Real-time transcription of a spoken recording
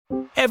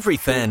Every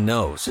fan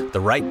knows the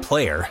right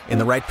player in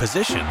the right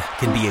position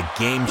can be a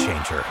game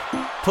changer.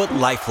 Put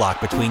LifeLock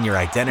between your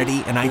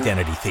identity and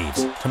identity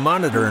thieves to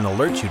monitor and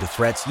alert you to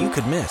threats you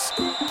could miss.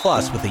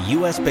 Plus, with a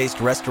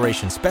U.S.-based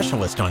restoration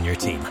specialist on your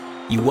team,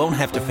 you won't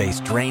have to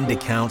face drained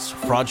accounts,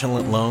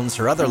 fraudulent loans,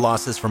 or other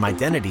losses from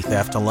identity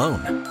theft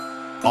alone.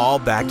 All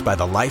backed by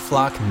the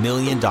LifeLock $1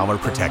 Million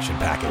Protection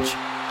Package.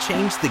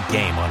 Change the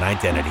game on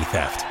identity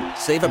theft.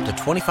 Save up to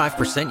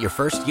 25% your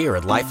first year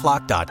at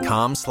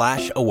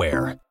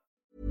LifeLock.com/aware.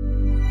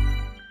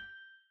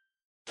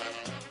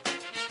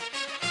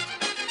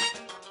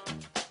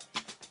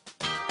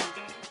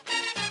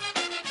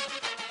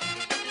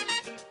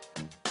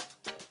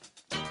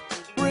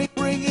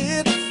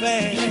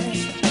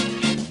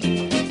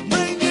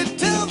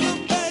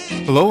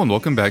 Hello and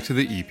welcome back to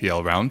the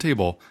EPL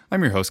Roundtable.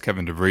 I'm your host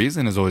Kevin DeVries,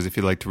 and as always, if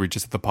you'd like to reach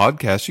us at the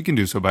podcast, you can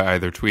do so by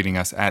either tweeting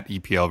us at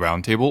EPL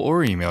Roundtable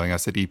or emailing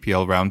us at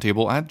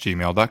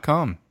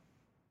eplroundtable@gmail.com.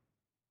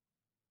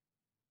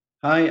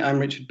 Hi, I'm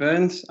Richard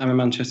Burns. I'm a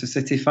Manchester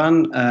City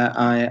fan.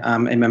 I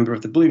am a member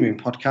of the Blue Moon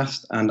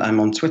podcast, and I'm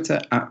on Twitter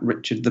at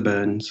Richard the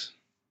Burns.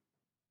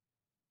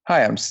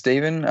 Hi, I'm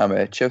Stephen. I'm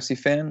a Chelsea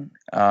fan.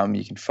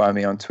 You can find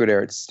me on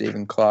Twitter at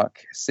Stephen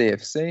Clark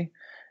CFC.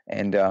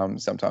 And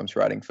sometimes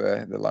writing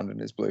for the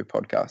Londoners Blue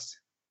podcast.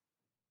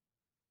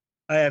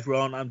 Hi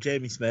everyone, I'm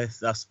Jamie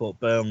Smith. I support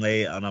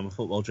Burnley and I'm a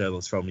football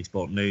journalist for Omni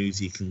Sport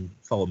News. You can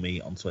follow me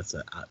on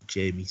Twitter at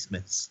Jamie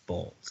Smith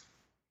Sport.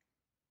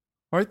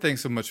 All right,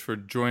 thanks so much for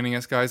joining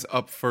us, guys.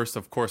 Up first,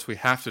 of course, we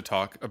have to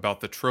talk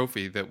about the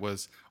trophy that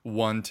was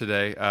won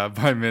today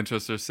by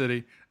Manchester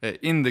City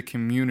in the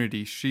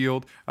Community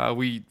Shield.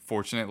 We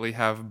fortunately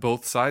have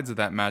both sides of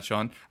that match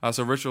on.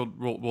 So, Richard,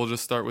 we'll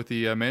just start with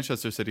the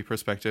Manchester City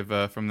perspective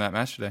from that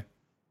match today.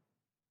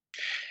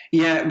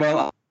 Yeah,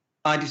 well,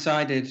 I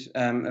decided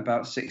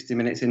about 60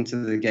 minutes into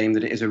the game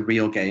that it is a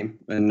real game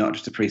and not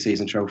just a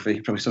pre-season trophy.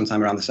 Probably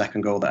sometime around the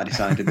second goal that I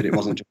decided that it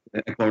wasn't just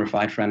a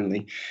glorified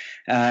friendly.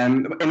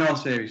 In all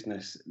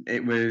seriousness,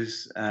 it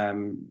was,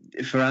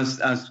 for us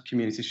as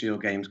Community Shield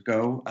games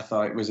go, I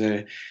thought it was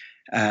a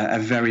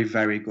very,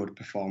 very good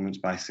performance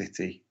by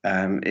City.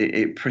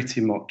 It pretty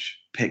much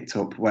picked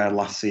up where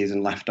last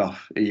season left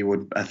off.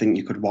 I think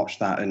you could watch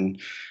that and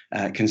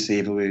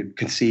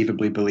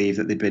conceivably believe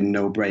that there'd been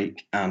no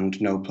break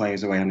and no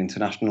players away on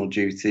international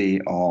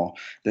duty, or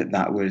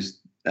that was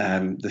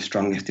the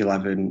strongest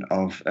 11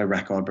 of a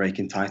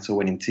record-breaking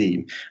title-winning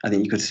team. I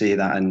think you could see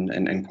that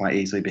and quite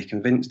easily be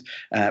convinced.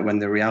 When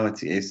the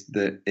reality is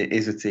that it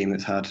is a team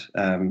that's had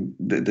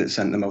that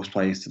sent the most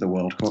players to the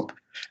World Cup,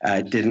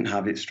 didn't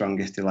have its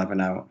strongest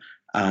 11 out,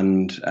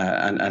 and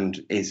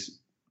is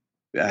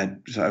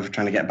sort of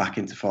trying to get back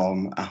into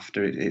form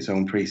after its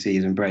own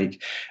pre-season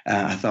break.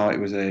 I thought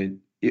it was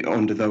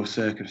under those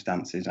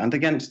circumstances and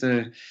against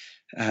a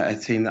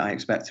team that I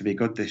expect to be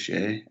good this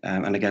year,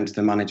 and against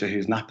a manager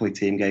whose Napoli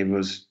team gave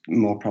us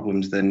more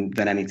problems than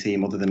any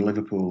team other than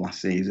Liverpool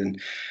last season.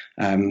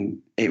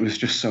 It was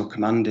just so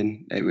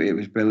commanding. It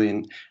was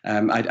brilliant.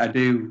 I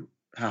do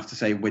have to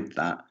say with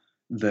that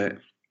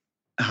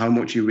how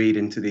much you read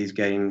into these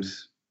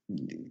games,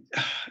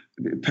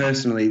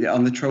 personally,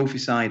 on the trophy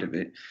side of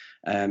it,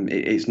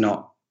 it's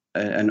not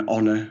an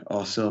honour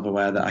or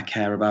silverware that I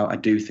care about. I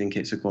do think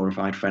it's a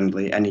glorified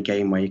friendly. Any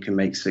game where you can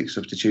make 6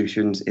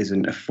 substitutions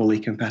isn't a fully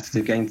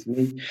competitive game to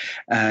me.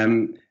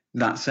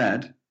 That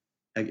said,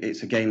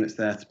 it's a game that's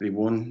there to be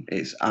won.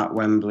 It's at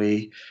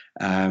Wembley,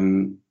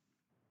 and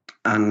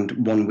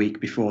 1 week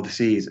before the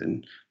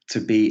season, to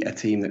beat a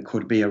team that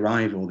could be a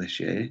rival this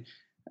year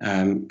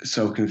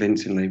so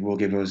convincingly will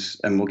give us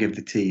and will give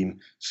the team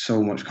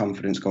so much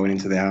confidence going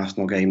into the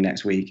Arsenal game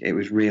next week. It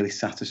was really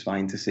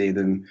satisfying to see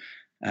them,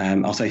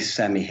 I'll say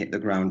semi hit the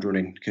ground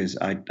running, because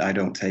I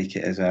don't take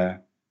it as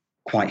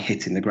quite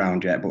hitting the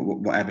ground yet, but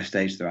whatever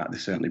stage they're at, they're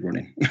certainly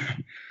running.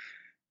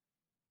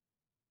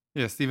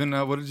 Yeah, Stephen,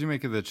 what did you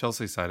make of the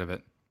Chelsea side of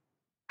it?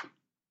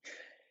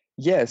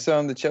 Yeah, so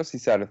on the Chelsea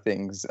side of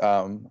things,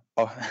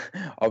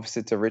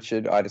 opposite to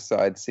Richard, I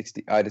decided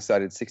 60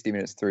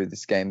 minutes through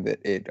this game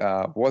that it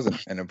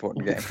wasn't an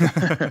important game,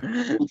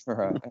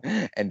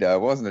 and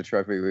wasn't a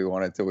trophy we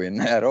wanted to win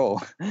at all.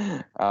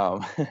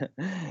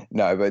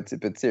 No,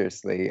 but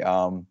seriously,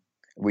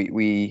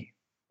 we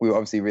were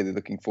obviously really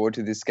looking forward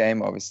to this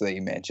game. Obviously,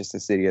 Manchester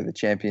City are the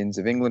champions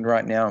of England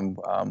right now,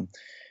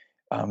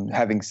 and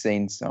having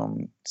seen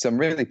some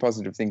really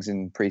positive things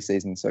in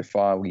pre-season so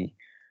far,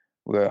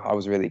 I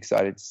was really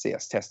excited to see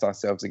us test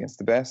ourselves against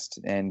the best,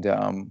 and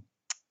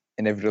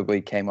inevitably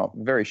came up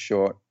very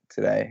short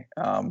today.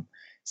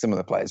 Some of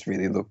the players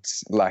really looked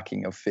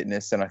lacking of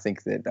fitness, and I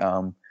think that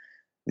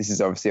this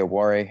is obviously a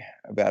worry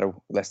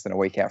about less than a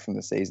week out from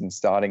the season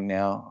starting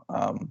now.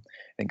 I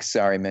think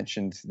Sarri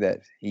mentioned that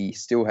he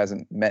still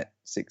hasn't met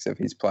 6 of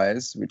his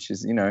players, which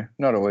is,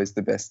 not always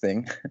the best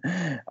thing.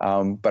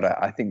 But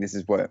I think this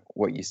is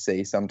what you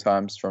see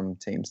sometimes from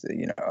teams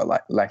that,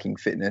 are lacking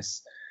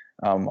fitness.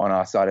 On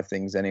our side of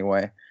things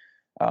anyway.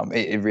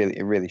 It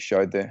really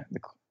showed the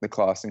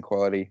class and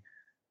quality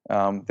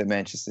that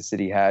Manchester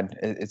City had,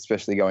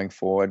 especially going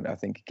forward. I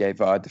think it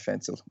gave our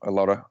defence a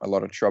lot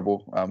of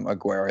trouble.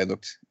 Aguero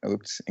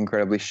looked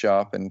incredibly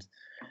sharp, and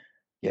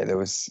yeah, it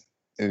was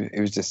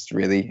just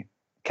really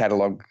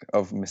catalogue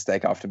of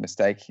mistake after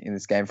mistake in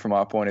this game from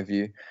our point of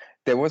view.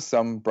 There was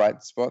some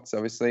bright spots,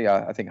 obviously.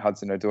 I think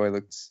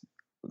Hudson-Odoi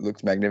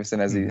looked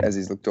magnificent as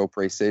he's looked all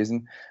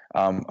pre-season.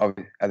 I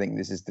think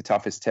this is the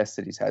toughest test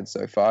that he's had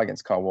so far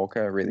against Kyle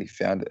Walker. I really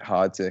found it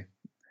hard to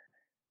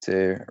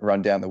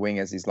run down the wing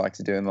as he's liked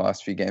to do in the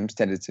last few games.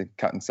 Tended to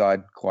cut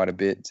inside quite a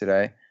bit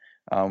today,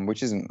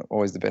 which isn't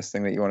always the best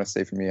thing that you want to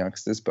see from your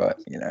youngsters. But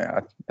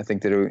I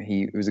think that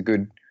it was a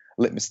good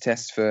litmus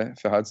test for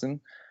Hudson.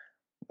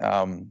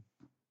 The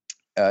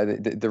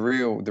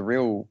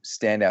real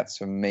standouts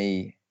for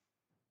me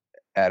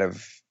out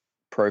of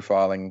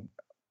profiling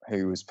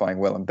who was playing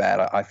well and bad,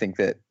 I think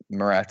that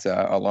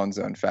Morata,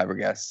 Alonso, and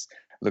Fabregas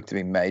look to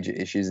be major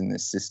issues in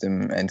this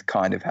system and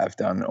kind of have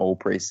done all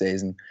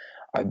pre-season.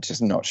 I'm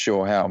just not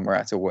sure how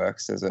Morata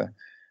works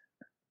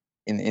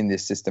in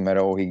this system at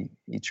all. He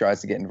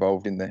tries to get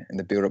involved in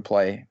the build-up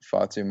play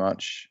far too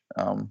much.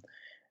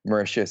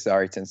 Mauricio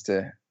Sarri tends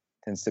to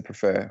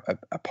prefer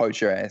a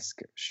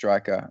poacher-esque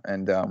striker,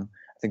 and I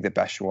think that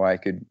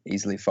Batshuayi could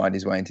easily find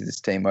his way into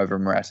this team over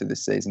Morata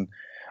this season.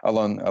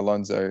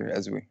 Alonso,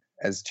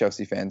 as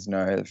Chelsea fans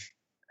know,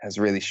 has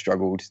really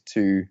struggled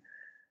to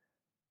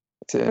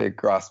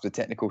grasp the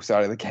technical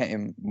side of the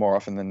game more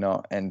often than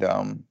not, and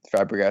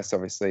Fabregas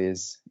obviously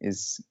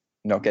is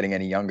not getting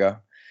any younger.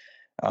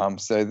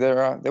 So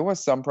there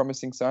was some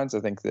promising signs. I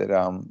think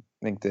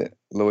that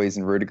Luiz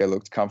and Rudiger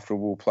looked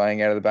comfortable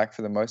playing out of the back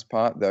for the most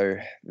part, though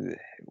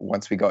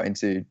once we got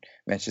into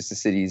Manchester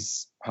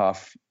City's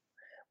half,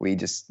 we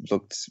just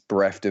looked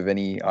bereft of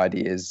any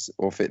ideas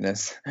or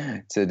fitness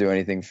to do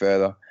anything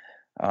further.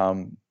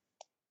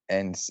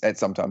 And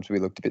sometimes we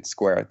looked a bit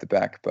square at the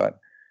back, but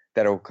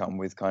that all come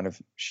with kind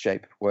of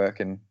shape work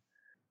and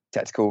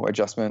tactical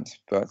adjustment.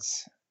 But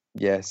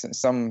yes,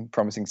 some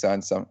promising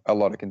signs, a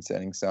lot of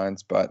concerning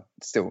signs, but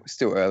still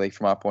early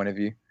from our point of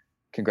view.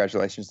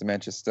 Congratulations to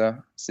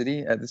Manchester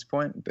City at this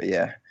point. But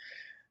yeah,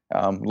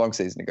 long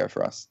season to go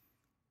for us.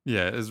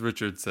 Yeah, as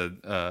Richard said,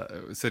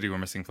 City were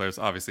missing players.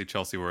 Obviously,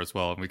 Chelsea were as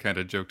well. And we kind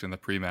of joked in the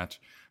pre-match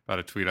about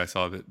a tweet I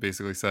saw that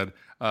basically said,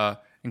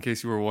 in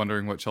case you were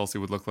wondering what Chelsea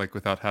would look like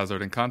without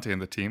Hazard and Conte in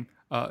the team,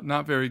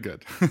 not very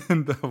good.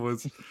 And that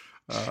was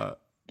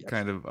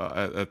kind of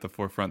at the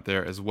forefront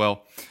there as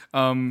well.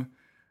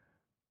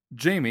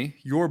 Jamie,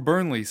 your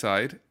Burnley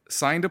side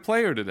signed a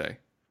player today.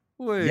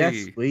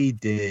 Yes, we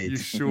did. You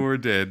sure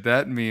did.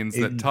 That means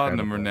that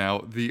Tottenham are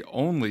Incredible. now the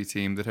only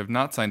team that have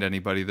not signed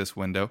anybody this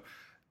window.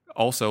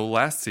 Also,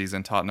 last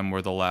season, Tottenham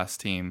were the last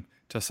team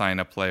to sign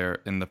a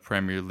player in the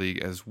Premier League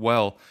as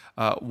well.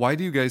 Why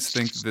do you guys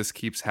think this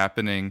keeps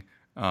happening?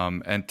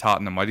 And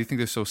Tottenham, why do you think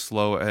they're so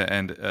slow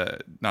and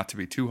not to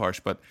be too harsh,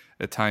 but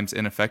at times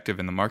ineffective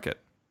in the market?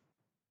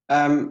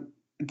 To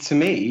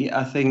me,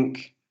 I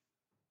think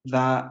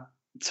that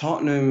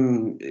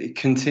Tottenham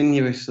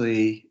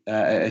continuously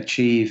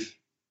achieve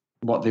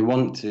what they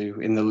want to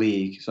in the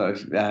league. Sort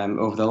of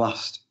over the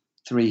last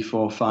 3,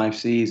 4, 5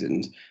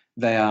 seasons,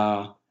 they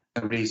are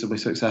a reasonably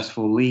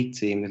successful league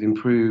team. They've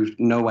improved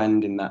no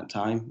end in that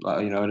time,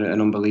 an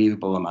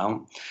unbelievable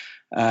amount.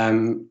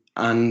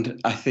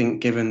 And I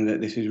think, given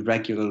that this is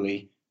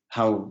regularly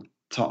how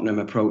Tottenham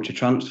approach a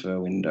transfer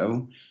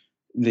window,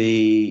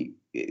 the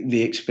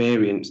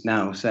experience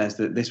now says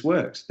that this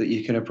works, that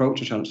you can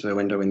approach a transfer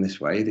window in this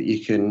way, that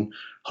you can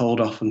hold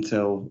off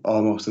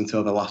almost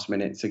until the last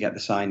minute to get the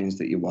signings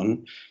that you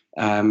want.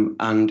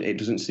 And it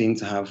doesn't seem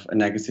to have a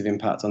negative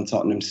impact on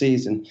Tottenham's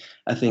season.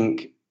 I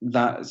think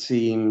that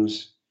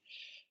seems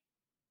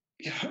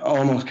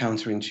almost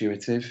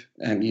counterintuitive.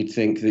 You'd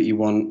think that you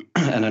want,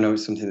 and I know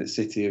it's something that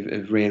City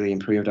have really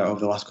improved at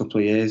over the last couple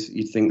of years,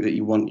 you'd think that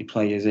you want your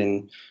players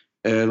in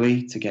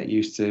early to get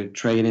used to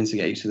training, to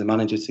get used to the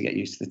manager, to get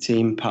used to the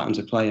team, patterns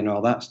of play and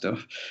all that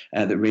stuff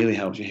that really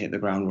helps you hit the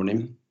ground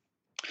running.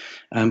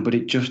 But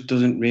it just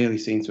doesn't really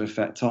seem to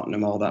affect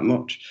Tottenham all that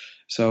much.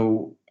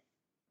 So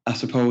I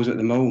suppose at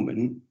the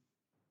moment,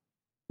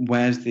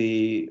 unless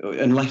they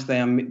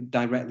are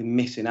directly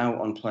missing out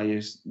on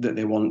players that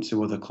they want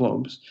to other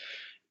clubs,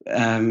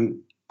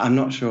 I'm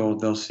not sure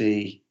they'll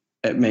see,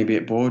 maybe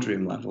at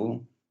boardroom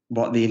level,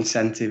 what the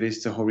incentive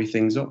is to hurry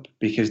things up,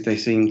 because they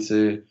seem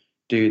to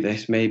do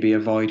this, maybe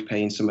avoid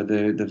paying some of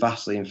the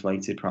vastly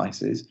inflated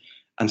prices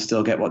and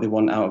still get what they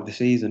want out of the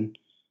season.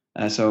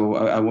 So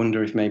I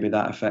wonder if maybe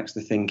that affects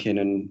the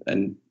thinking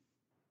and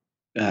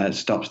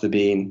stops there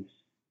being,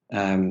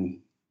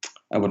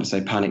 I wouldn't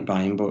say panic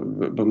buying,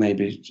 but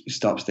maybe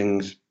stops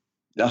things,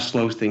 that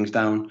slows things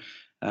down.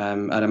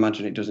 I'd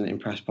imagine it doesn't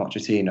impress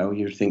Pochettino.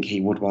 You'd think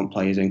he would want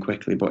players in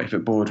quickly, but if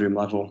at boardroom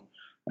level,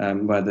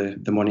 where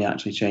the money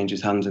actually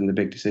changes hands and the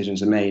big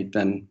decisions are made,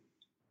 then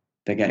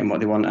they're getting what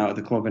they want out of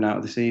the club and out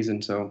of the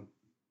season. So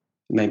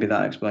maybe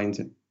that explains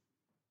it.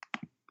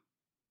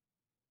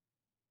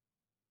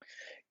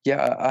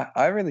 Yeah,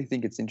 I really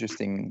think it's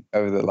interesting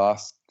over the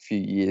last few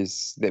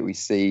years that we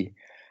see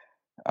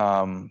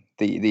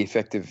the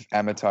effective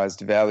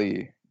amortized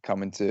value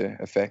come into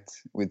effect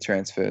with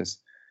transfers.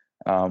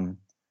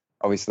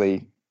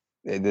 Obviously,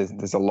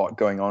 there's a lot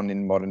going on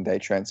in modern day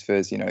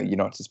transfers. You're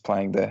not just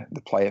paying the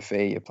player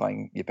fee. You're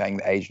paying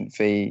the agent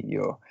fee.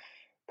 You're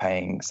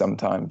paying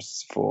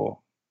sometimes for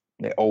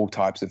all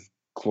types of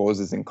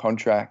clauses in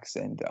contracts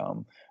and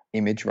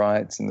image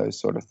rights and those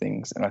sort of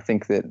things. And I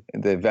think that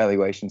the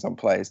valuations on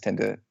players tend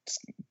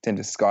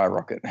to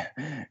skyrocket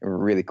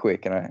really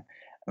quick.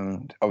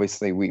 And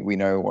obviously we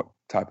know what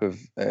type of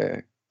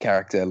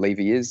character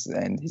Levy is,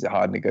 and he's a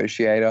hard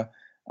negotiator,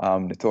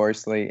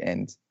 notoriously.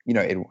 And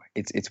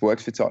it's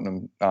worked for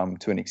Tottenham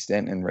to an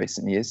extent in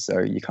recent years. So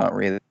you can't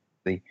really,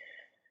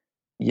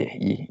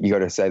 you got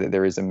to say that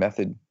there is a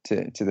method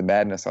to the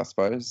madness, I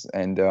suppose.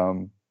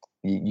 And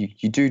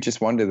you do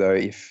just wonder though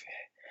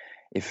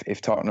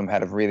if Tottenham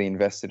had have really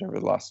invested over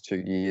the last 2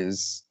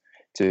 years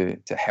to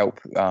help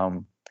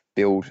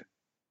build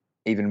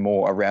even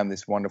more around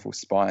this wonderful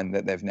spine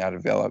that they've now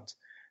developed,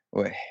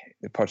 where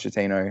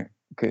Pochettino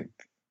could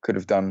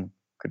have done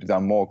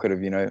more, could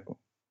have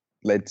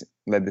led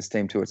this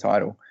team to a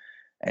title.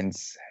 And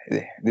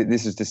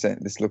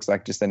this looks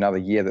like just another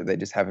year that they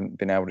just haven't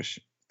been able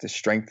to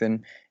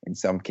strengthen in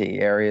some key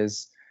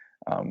areas.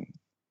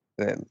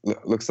 It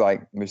looks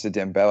like Moussa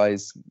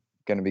Dembele's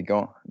going to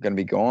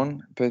be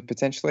gone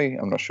potentially.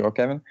 I'm not sure,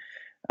 Kevin.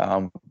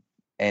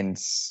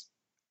 And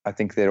I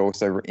think that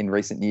also in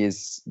recent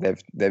years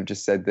they've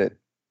just said that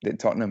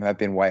Tottenham have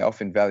been way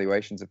off in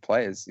valuations of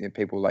players.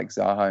 People like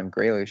Zaha and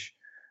Grealish.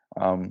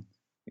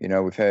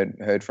 We've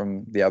heard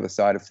from the other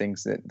side of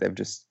things that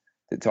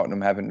that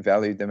Tottenham haven't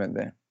valued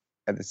them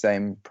at the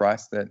same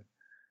price that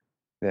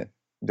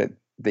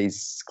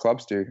these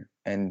clubs do.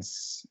 And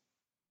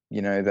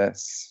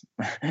that's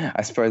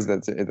I suppose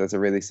that's a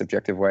really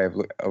subjective way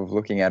of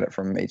looking at it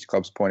from each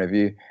club's point of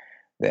view,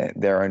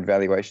 their own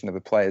valuation of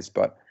the players.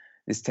 But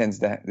this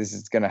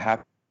is going to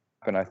happen,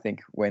 I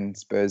think, when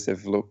Spurs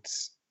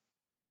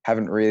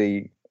haven't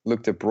really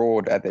looked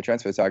abroad at their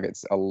transfer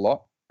targets a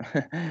lot.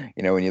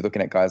 When you're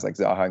looking at guys like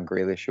Zaha and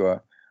Grealish, who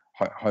are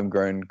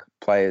homegrown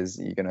players,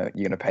 you're gonna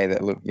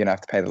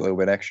have to pay a little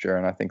bit extra.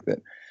 And I think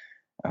that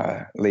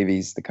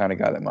Levy's the kind of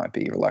guy that might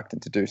be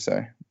reluctant to do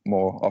so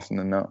more often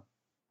than not.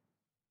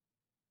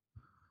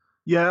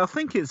 Yeah, I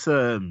think it's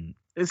an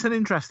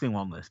interesting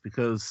one, this,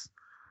 because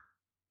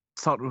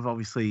Tottenham have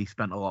obviously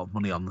spent a lot of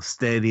money on the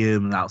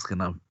stadium, and that's going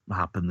to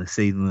happen this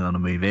season. They're going to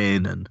move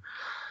in, and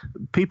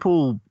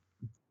people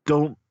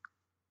don't,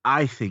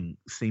 I think,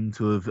 seem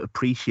to have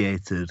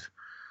appreciated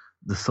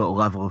the sort of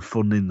level of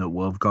funding that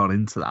will have gone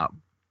into that.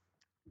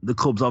 The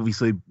club's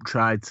obviously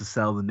tried to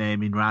sell the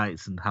naming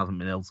rights and hasn't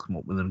been able to come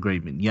up with an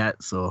agreement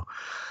yet, so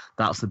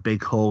that's a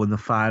big hole in the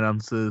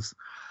finances.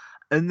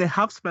 And they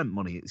have spent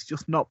money. It's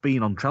just not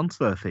been on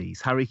transfer fees.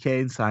 Harry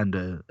Kane signed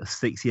a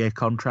 6-year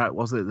contract,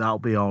 was it? That'll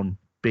be on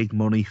big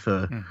money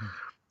for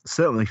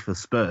certainly for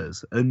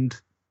Spurs. And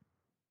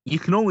you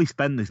can only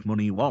spend this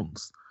money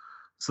once.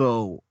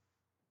 So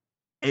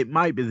it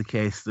might be the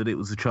case that it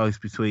was a choice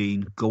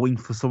between going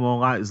for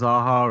someone like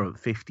Zaha at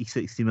 50,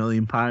 60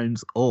 million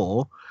pounds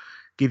or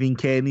giving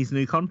Kane his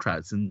new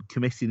contract and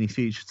committing his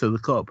future to the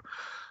club.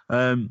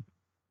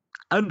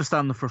 I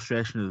understand the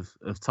frustration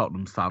of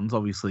Tottenham's fans.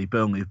 Obviously,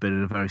 Burnley have been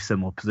in a very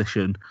similar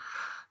position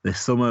this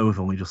summer. We've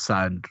only just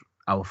signed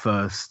our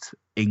first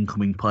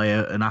incoming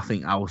player, and I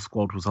think our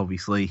squad was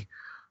obviously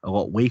a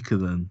lot weaker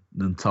than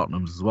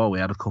Tottenham's as well. We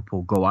had a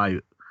couple go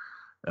out,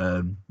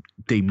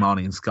 Dean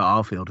Marney and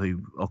Scott Arfield,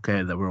 who,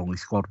 okay, they were only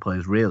squad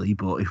players really,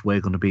 but if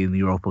we're going to be in the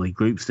Europa League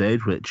group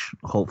stage, which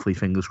hopefully,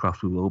 fingers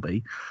crossed, we will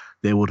be,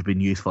 they would have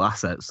been useful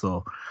assets.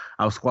 So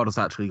our squad has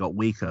actually got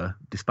weaker,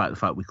 despite the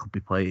fact we could be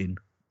playing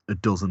a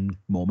dozen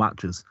more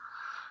matches.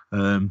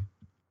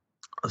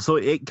 So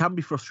it can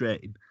be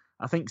frustrating.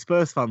 I think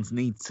Spurs fans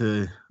need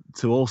to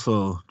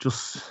also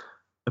just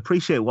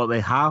appreciate what they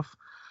have.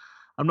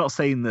 I'm not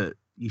saying that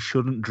you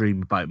shouldn't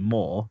dream about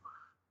more,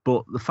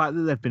 but the fact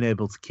that they've been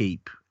able to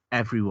keep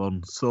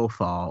everyone so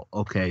far,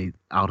 okay,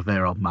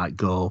 Alderweireld might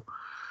go,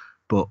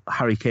 but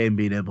Harry Kane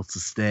being able to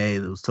stay,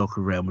 there was talk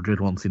of Real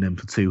Madrid wanting him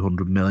for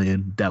 200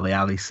 million. Dele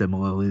Alli,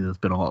 similarly, there's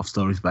been a lot of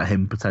stories about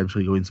him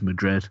potentially going to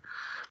Madrid.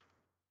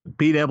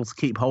 Being able to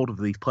keep hold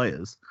of these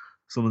players,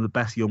 some of the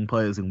best young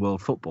players in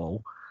world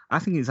football, I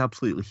think it's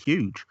absolutely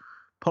huge.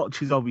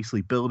 Poch is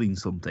obviously building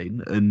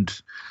something, and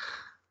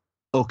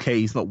okay,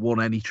 he's not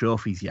won any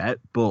trophies yet,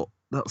 but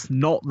that's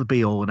not the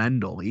be-all and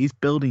end-all. He's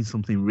building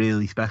something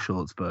really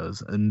special at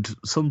Spurs, and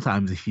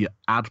sometimes if you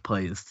add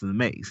players to the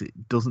mix, it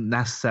doesn't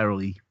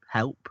necessarily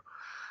help.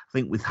 I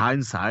think with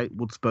hindsight,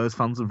 would Spurs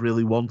fans have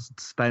really wanted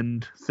to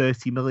spend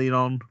 30 million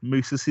on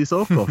Moussa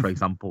Sissoko, for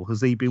example? Has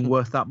he been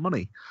worth that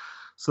money?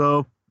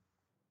 So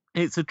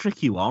it's a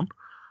tricky one,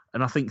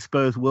 and I think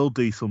Spurs will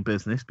do some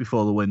business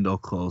before the window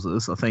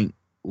closes. I think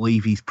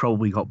Levy's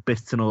probably got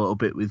bitten a little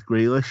bit with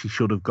Grealish. He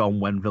should have gone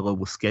when Villa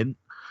was skint.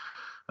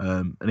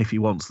 And if he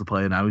wants the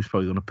player now, he's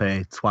probably going to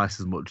pay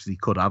twice as much as he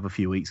could have a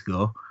few weeks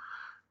ago.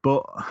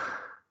 But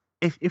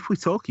if we're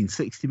talking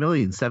 60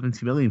 million,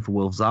 70 million for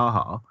Wolves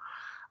Zaha,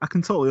 I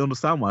can totally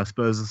understand why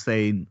Spurs are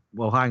saying,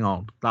 well, hang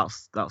on,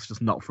 that's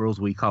just not for us.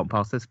 We can't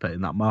participate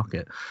in that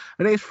market.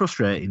 And it is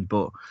frustrating,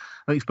 but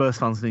I think Spurs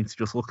fans need to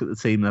just look at the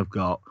team they've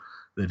got.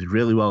 They did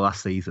really well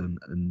last season,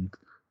 and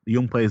the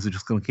young players are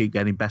just going to keep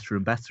getting better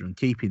and better, and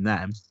keeping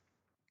them,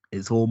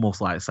 it's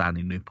almost like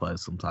signing new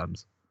players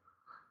sometimes.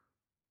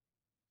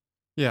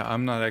 Yeah,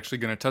 I'm not actually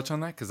going to touch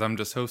on that because I'm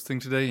just hosting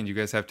today, and you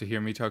guys have to hear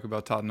me talk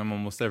about Tottenham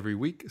almost every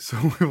week.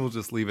 So we will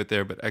just leave it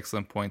there. But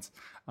excellent points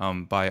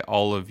by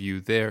all of you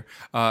there.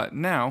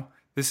 Now,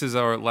 this is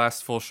our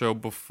last full show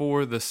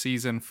before the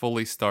season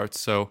fully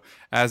starts. So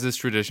as is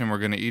tradition, we're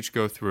going to each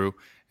go through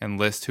and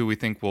list who we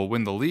think will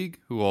win the league,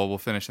 who all will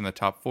finish in the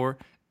top 4,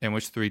 and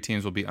which 3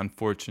 teams will be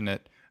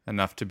unfortunate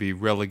enough to be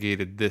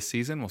relegated this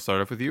season. We'll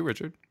start off with you,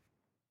 Richard.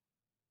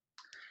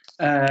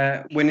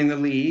 Winning the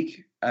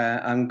league,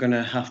 I'm going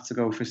to have to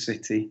go for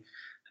City.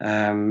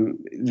 There's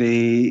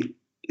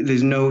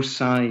no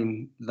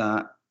sign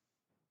that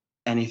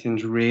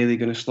anything's really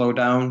going to slow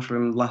down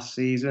from last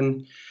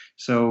season.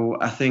 So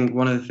I think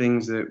one of the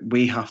things that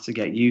we have to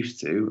get used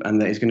to,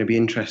 and that is going to be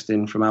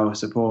interesting from our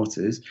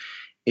supporters,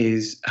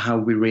 is how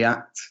we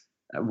react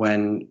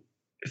when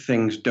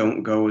things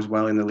don't go as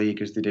well in the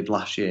league as they did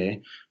last year,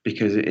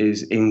 because it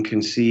is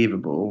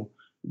inconceivable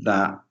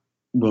that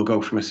we'll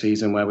go from a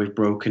season where we've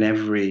broken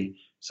every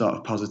sort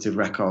of positive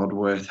record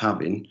worth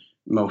having,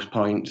 most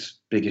points,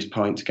 biggest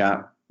points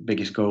gap,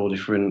 biggest goal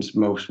difference,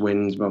 most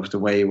wins, most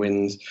away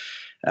wins,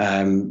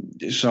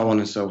 so on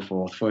and so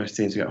forth. First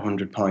team to get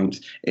 100 points.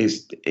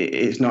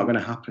 It's not going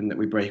to happen that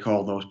we break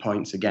all those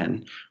points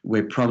again.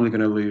 We're probably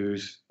going to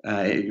lose,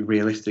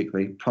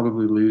 realistically,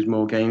 probably lose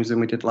more games than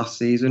we did last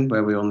season,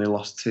 where we only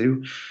lost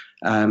 2.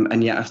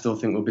 And yet I still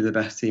think we'll be the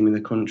best team in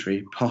the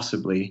country,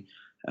 possibly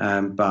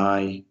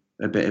by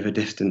a bit of a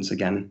distance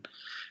again.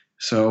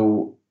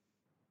 So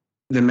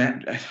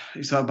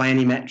by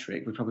any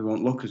metric, we probably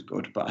won't look as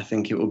good, but I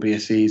think it will be a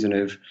season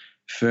of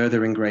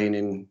further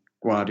ingraining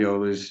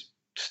Guardiola's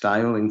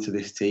style into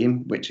this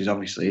team, which is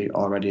obviously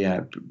already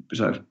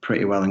sort of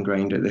pretty well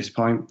ingrained at this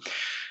point.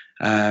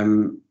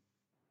 But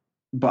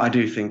I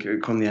do think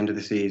come the end of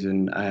the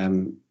season,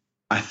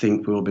 I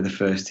think we'll be the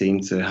first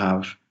team to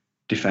have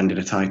defended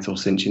a title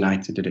since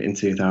United did it in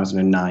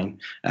 2009.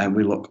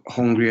 We look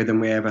hungrier than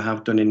we ever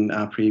have done in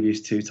our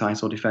previous 2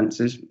 title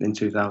defences in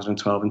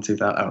 2012 and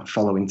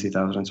following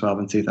 2012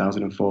 and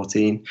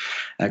 2014.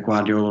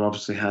 Guardiola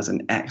obviously has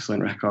an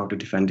excellent record of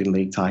defending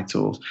league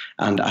titles,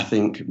 and I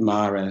think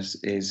Mahrez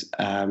is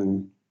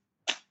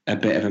a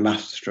bit of a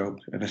masterstroke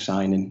of a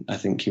signing. I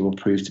think he will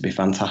prove to be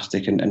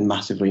fantastic and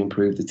massively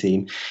improve the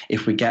team.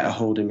 If we get a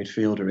holding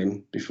midfielder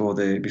in before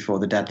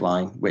the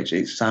deadline, which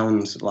it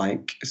sounds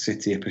like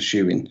City are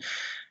pursuing,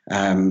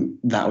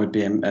 that would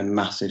be a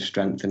massive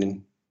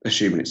strengthening,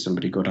 assuming it's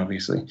somebody good,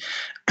 obviously.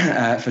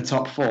 For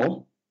top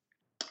 4,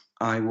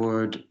 I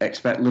would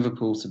expect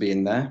Liverpool to be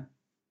in there.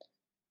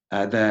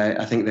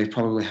 I think they've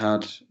probably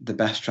had the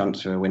best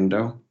transfer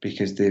window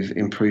because they've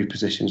improved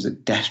positions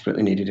that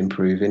desperately needed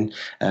improving.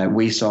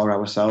 We saw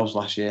ourselves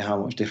last year how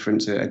much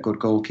difference a good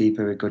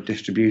goalkeeper, a good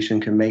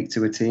distribution can make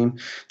to a team,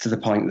 to the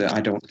point that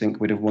I don't think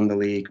we'd have won the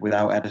league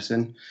without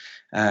Ederson.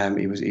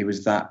 He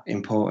was that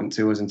important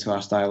to us and to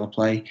our style of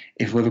play.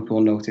 If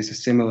Liverpool notice a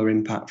similar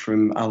impact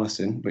from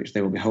Alisson, which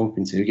they will be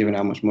hoping to, given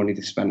how much money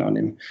they spent on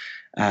him,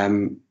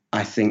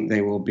 I think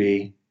they'll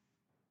be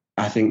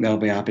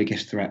our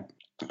biggest threat.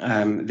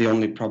 The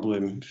only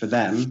problem for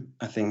them,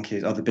 I think,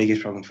 or the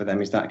biggest problem for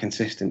them, is that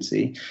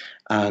consistency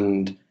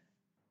and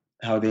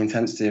how the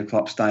intensity of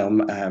Klopp's style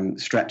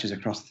stretches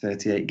across the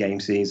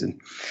 38-game season.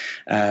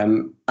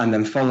 And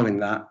then following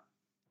that,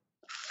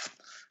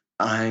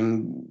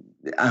 I'm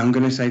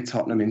going to say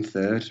Tottenham in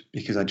 3rd,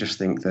 because I just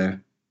think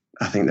they're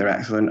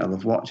excellent. I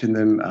love watching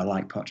them. I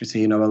like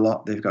Pochettino a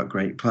lot. They've got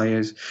great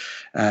players.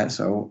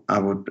 So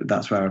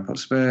that's where I put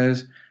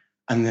Spurs.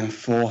 And then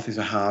 4th is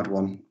a hard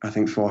one. I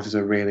think 4th is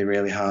a really,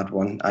 really hard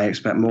one. I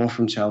expect more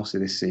from Chelsea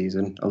this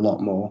season, a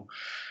lot more.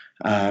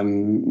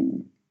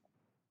 I'm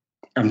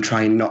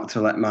trying not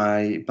to let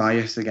my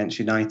bias against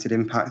United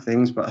impact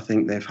things, but I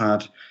think they've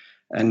had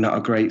not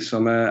a great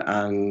summer,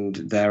 and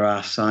there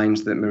are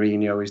signs that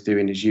Mourinho is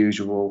doing his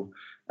usual,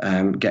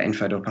 getting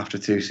fed up after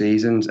 2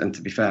 seasons. And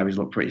to be fair, he's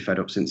looked pretty fed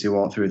up since he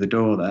walked through the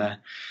door there.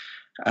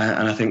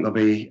 And I think there'll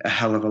be a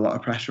hell of a lot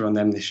of pressure on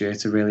them this year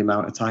to really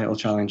mount a title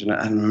challenge, and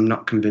I'm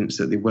not convinced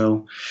that they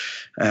will.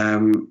 So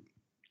I'm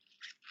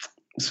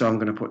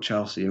going to put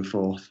Chelsea in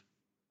 4th.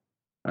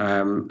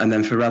 And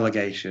then for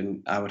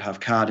relegation, I would have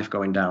Cardiff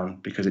going down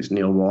because it's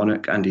Neil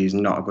Warnock and he's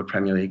not a good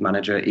Premier League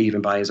manager,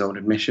 even by his own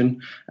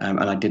admission. And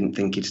I didn't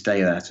think he'd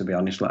stay there, to be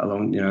honest, let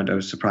alone, I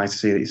was surprised to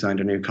see that he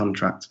signed a new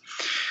contract.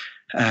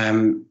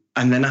 And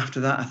then after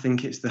that, I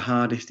think it's the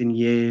hardest in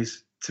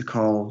years to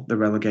call the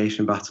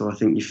relegation battle. I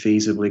think you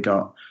feasibly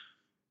got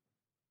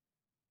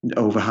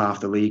over half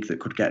the league that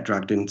could get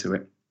dragged into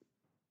it.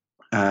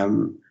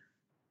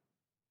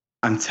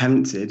 I'm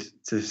tempted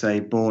to say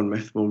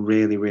Bournemouth will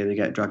really, really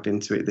get dragged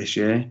into it this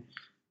year,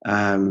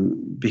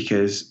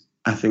 because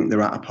I think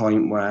they're at a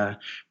point where,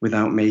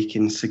 without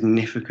making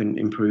significant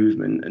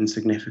improvement and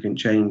significant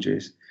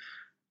changes,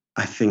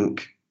 I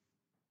think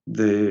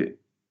the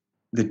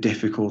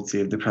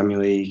difficulty of the Premier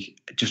League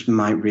just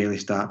might really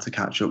start to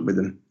catch up with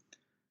them.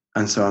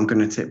 And so I'm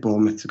going to tip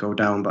Bournemouth to go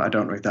down, but I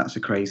don't know if that's a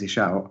crazy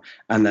shout.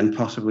 And then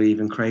possibly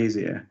even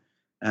crazier,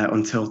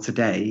 until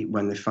today,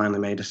 when they finally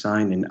made a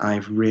signing,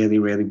 I've really,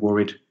 really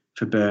worried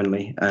for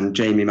Burnley. And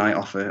Jamie might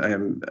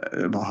offer,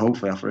 well,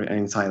 hopefully offer an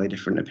entirely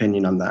different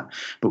opinion on that.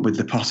 But with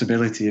the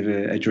possibility of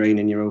a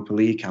draining Europa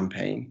League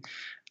campaign,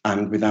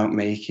 and without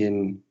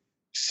making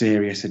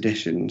serious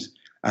additions,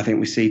 I think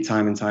we see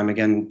time and time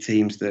again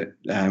teams that,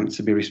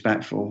 to be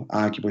respectful,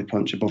 arguably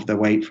punch above their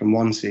weight from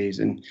one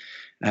season.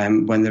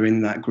 When they're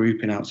in that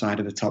grouping outside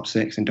of the top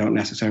six and don't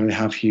necessarily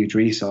have huge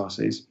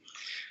resources,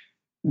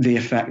 the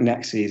effect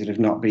next season of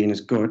not being as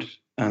good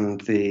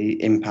and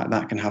the impact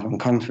that can have on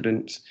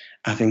confidence,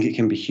 I think it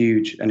can be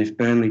huge. And if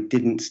Burnley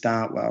didn't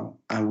start well,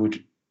 I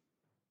would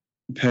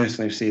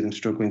personally see them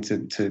struggling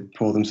to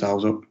pull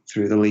themselves up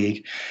through the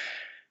league.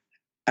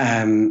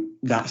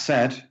 That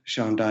said,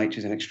 Sean Dyche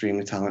is an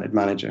extremely talented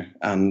manager,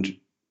 and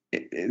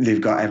they've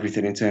got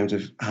everything in terms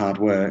of hard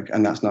work,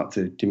 and that's not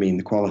to demean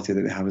the quality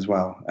that they have as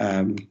well.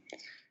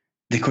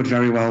 They could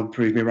very well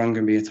prove me wrong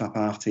and be a top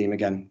half team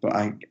again,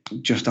 but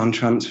just on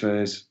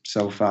transfers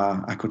so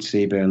far, I could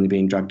see Burnley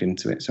being dragged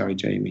into it. Sorry,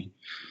 Jamie.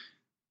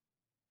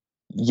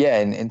 Yeah,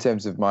 in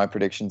terms of my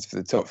predictions for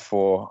the top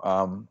four,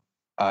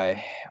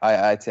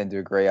 I tend to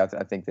agree. I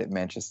think that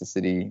Manchester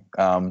City,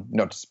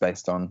 not just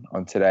based on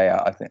today,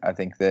 I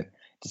think that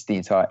just the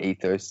entire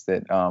ethos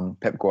that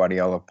Pep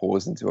Guardiola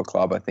pours into a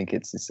club. I think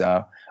it's this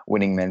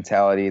winning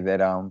mentality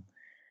that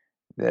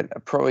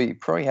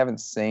probably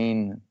haven't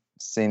seen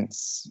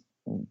since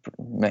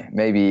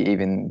maybe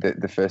even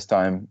the first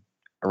time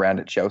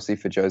around at Chelsea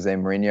for Jose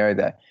Mourinho,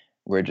 that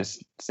where it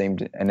just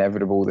seemed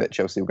inevitable that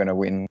Chelsea were going to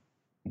win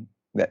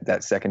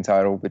that second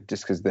title, but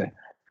just because the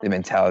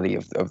mentality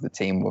of the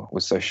team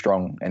was so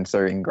strong and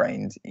so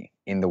ingrained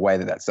in the way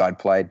that side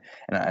played.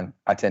 And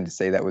I tend to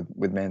see that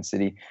with Man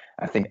City.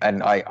 I think,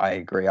 and I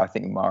agree, I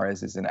think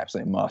Mahrez is an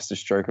absolute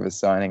masterstroke of a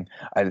signing.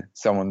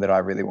 Someone that I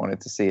really wanted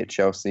to see at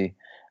Chelsea.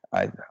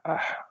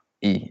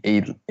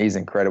 He's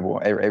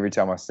incredible. Every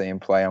time I see him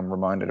play, I'm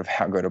reminded of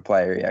how good a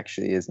player he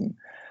actually is, and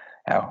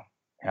how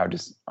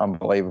just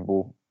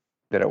unbelievable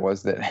that it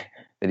was that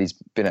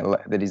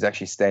he's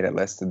actually stayed at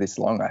Leicester this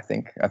long. I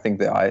think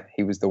that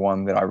he was the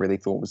one that I really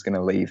thought was going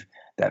to leave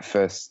that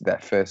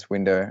first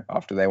window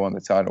after they won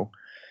the title.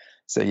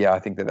 So yeah, I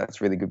think that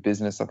that's really good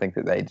business. I think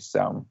that they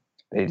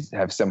just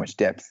have so much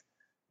depth,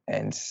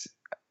 and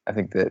I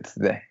think that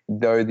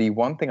though the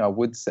one thing I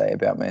would say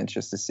about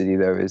Manchester City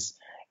though is,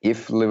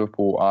 if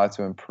Liverpool are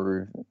to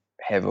improve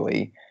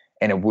heavily,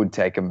 and it would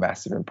take a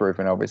massive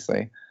improvement,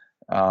 obviously,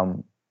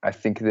 I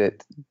think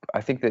that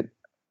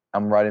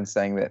I'm right in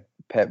saying that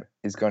Pep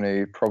is going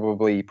to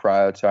probably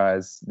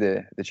prioritise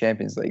the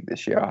Champions League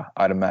this year,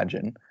 I'd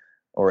imagine,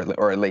 or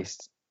at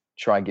least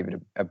try and give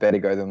it a better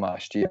go than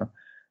last year,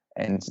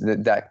 and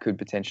that could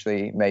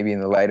potentially, maybe in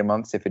the later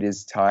months, if it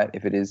is tight,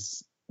 if it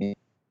is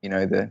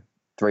the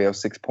 3 or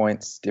 6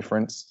 points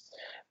difference.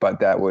 But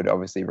that would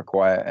obviously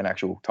require an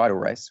actual title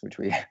race, which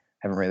we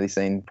haven't really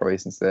seen probably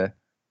since the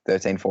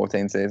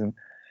 13-14 season.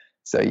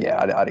 So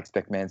yeah, I'd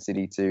expect Man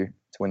City to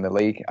win the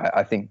league.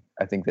 I think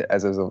that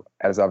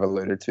as I've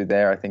alluded to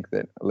there, I think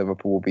that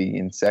Liverpool will be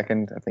in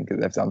second. I think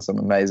that they've done some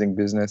amazing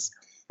business.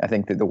 I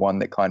think that the one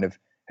that kind of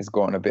has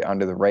gone a bit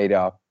under the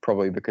radar,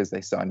 probably because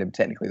they signed him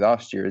technically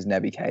last year, is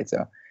Naby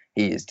Keita.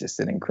 He is just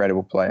an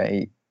incredible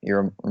player. He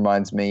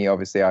reminds me,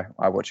 obviously, I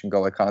watch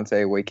N'Golo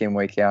Kante week in,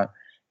 week out.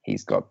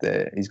 He's got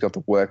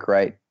the work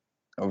rate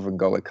of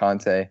N'Golo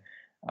Kante,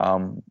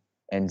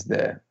 and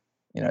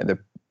the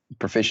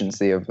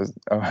proficiency of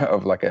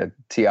like a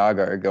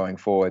Thiago going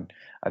forward.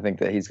 I think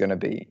that he's going to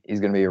be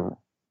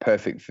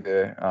perfect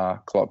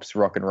for Klopp's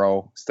rock and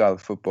roll style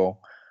of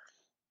football.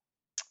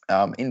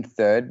 In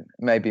third,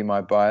 maybe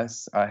my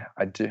bias,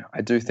 I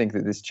do think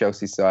that this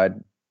Chelsea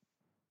side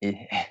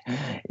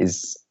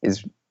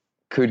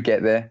could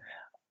get there.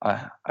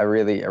 I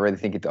really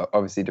think it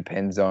obviously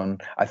depends on.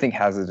 I think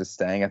Hazard is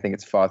staying. I think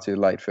it's far too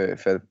late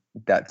for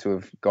that to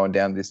have gone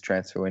down this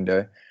transfer window.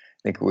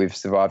 I think we've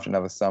survived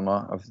another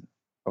summer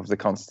of the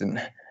constant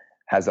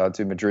Hazard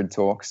to Madrid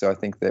talk. So I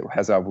think that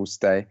Hazard will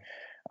stay.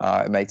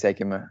 It may take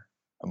him a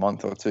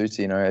month or two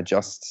to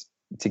adjust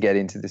to get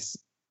into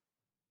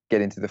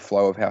the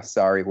flow of how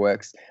Sarri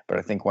works. But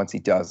I think once he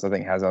does, I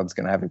think Hazard's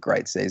going to have a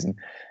great season.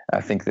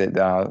 I think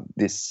that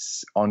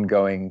this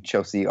ongoing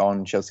Chelsea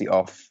on, Chelsea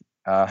off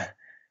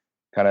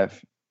kind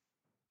of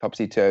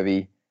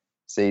topsy-turvy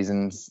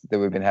seasons that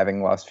we've been having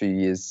the last few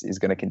years is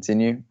going to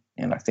continue.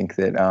 And I think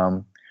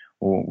that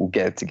we'll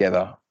get it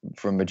together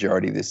for a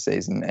majority this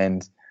season.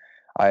 And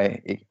I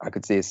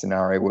could see a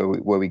scenario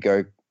where we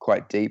go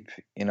quite deep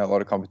in a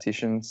lot of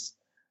competitions,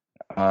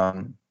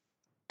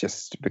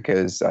 just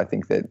because I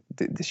think that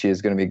this year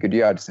is going to be a good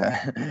year. I just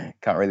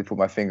can't really put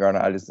my finger on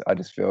it. I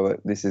just feel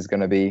that this is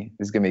going to be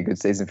a good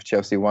season for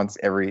Chelsea once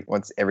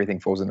everything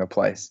falls into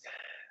place.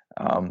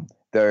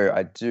 Though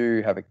I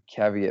do have a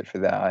caveat for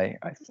that. I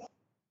think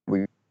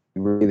we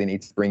really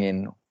need to bring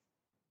in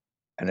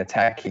an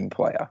attacking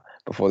player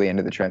before the end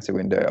of the transfer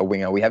window, a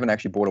winger. We haven't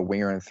actually bought a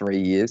winger in 3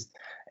 years,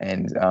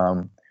 and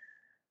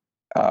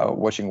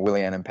watching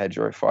Willian and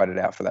Pedro fight it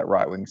out for that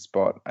right wing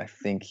spot, I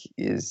think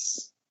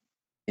is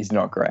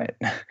not great.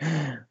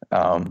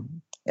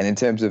 And in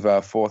terms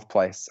of fourth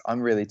place,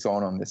 I'm really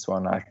torn on this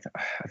one. I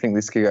think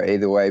this could go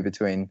either way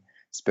between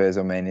Spurs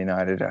or Man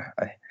United.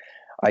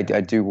 I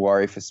do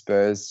worry for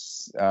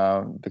Spurs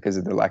because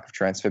of the lack of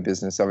transfer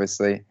business,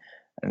 obviously.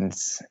 And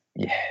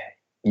yeah,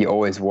 you're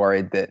always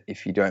worried that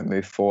if you don't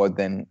move forward,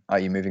 then are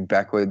you moving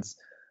backwards?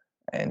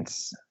 And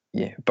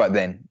yeah, but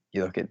then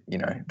you look at,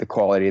 the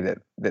quality that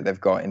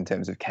they've got in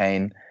terms of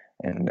Kane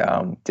and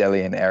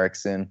Dele and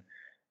Eriksen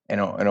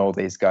and all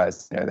these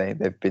guys.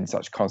 They've been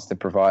such constant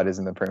providers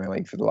in the Premier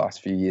League for the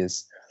last few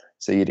years.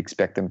 So you'd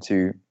expect them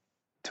to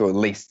at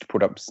least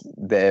put up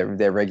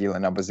their regular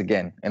numbers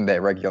again, and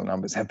their regular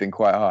numbers have been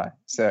quite high.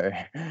 So,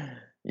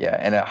 yeah,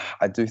 and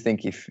I do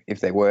think if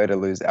they were to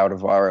lose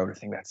Alderweireld,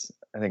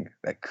 I think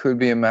that could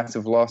be a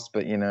massive loss.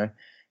 But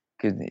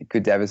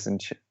could Davison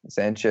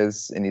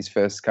Sanchez in his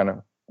first kind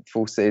of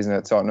full season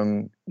at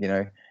Tottenham,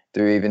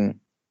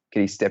 could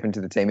he step into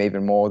the team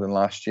even more than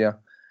last year?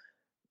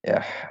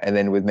 Yeah, and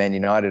then with Man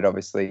United,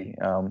 obviously,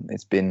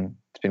 it's been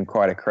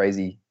quite a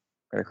crazy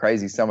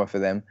summer for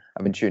them.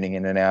 I've been tuning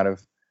in and out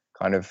of.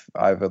 I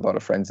have a lot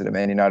of friends that are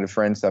Man United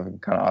friends, so I've been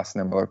kind of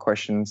asking them a lot of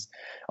questions.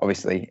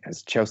 Obviously,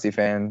 as a Chelsea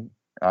fan,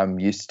 I'm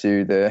used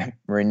to the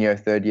Mourinho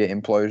third-year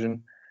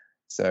implosion,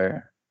 so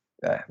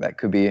that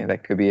could be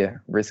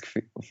a risk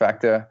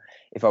factor.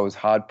 If I was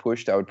hard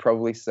pushed, I would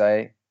probably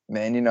say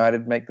Man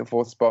United make the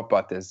fourth spot,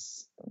 but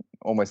there's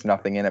almost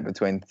nothing in it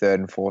between third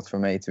and fourth for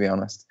me, to be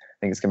honest. I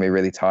think it's going to be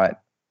really tight,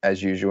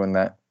 as usual, in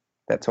that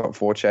top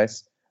four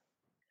chase.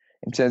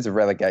 In terms of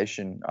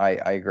relegation, I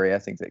agree. I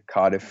think that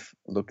Cardiff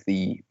look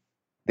the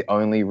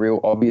only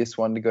real obvious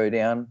one to go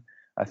down.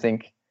 I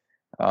think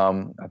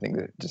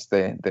that just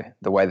the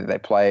way that they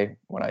play.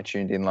 When I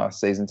tuned in last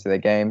season to their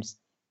games,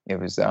 it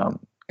was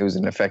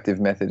an effective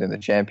method in the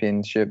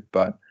Championship.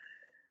 But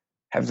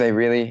have they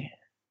really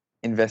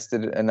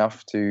invested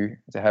enough to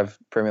have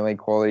Premier League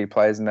quality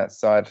players in that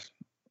side?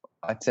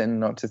 I tend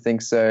not to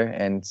think so.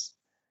 And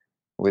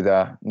with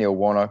Neil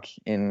Warnock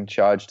in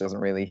charge, doesn't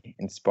really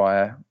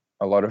inspire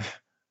a lot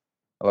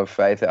of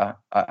faith.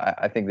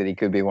 I think that he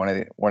could be one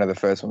of the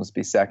first ones to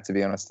be sacked, to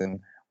be honest, and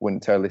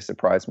wouldn't totally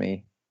surprise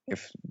me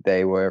if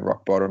they were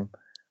rock bottom.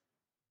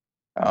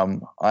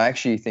 I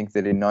actually think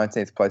that in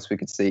 19th place we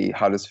could see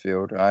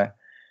Huddersfield.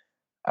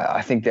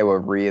 I think they were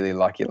really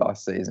lucky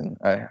last season.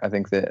 I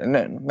think that,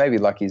 and maybe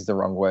lucky is the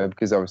wrong word,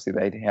 because obviously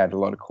they had a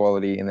lot of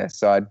quality in their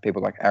side.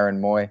 People like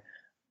Aaron Moy,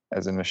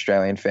 as an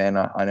Australian fan,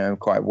 I know him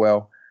quite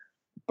well.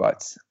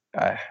 But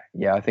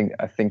yeah, I think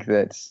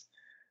that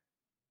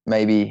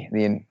maybe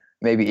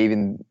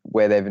even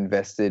where they've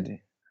invested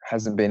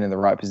hasn't been in the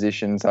right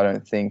positions. I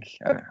don't think.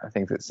 I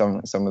think that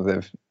some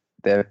of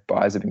their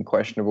buys have been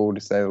questionable,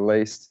 to say the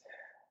least.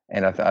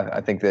 And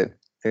I think that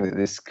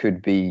this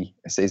could be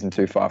a season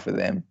too far for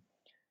them.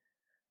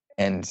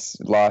 And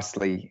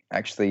lastly,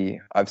 actually,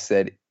 I've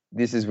said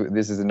this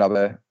is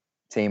another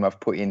team I've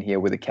put in here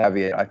with a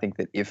caveat. I think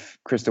that if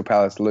Crystal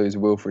Palace lose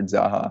Wilfried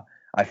Zaha,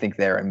 I think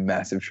they're in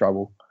massive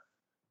trouble.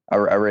 I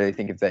really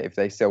think if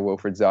they sell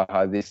Wilfried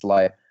Zaha this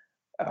late,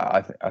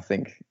 I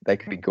think they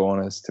could be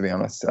goners, to be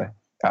honest. So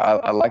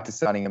I like the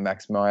signing of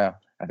Max Meyer.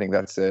 I think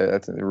that's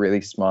a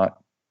really smart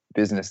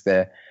business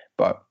there.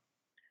 But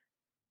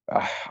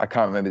I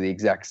can't remember the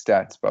exact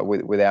stats. But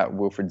without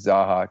Wilfried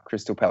Zaha,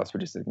 Crystal Palace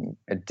were just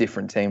a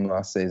different team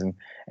last season,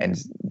 and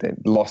they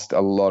lost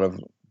a lot of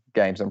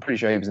games. I'm pretty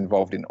sure he was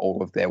involved in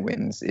all of their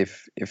wins,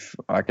 if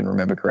I can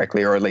remember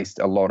correctly, or at least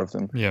a lot of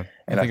them. Yeah,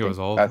 and I think it was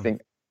all of them.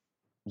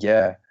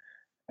 Yeah.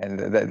 And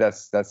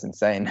that's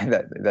insane.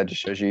 That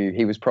just shows you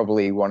he was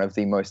probably one of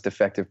the most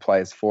effective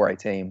players for a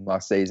team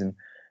last season,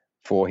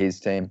 for his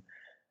team.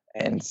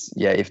 And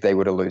yeah, if they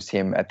were to lose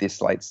him at this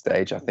late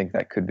stage, I think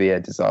that could be a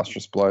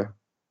disastrous blow.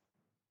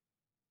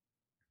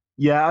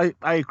 Yeah,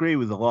 I agree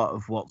with a lot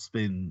of what's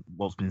been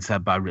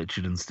said by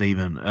Richard and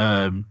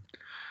Stephen.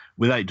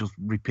 Without just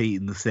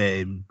repeating the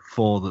same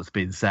four that's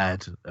been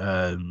said,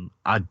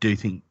 I do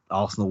think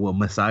Arsenal will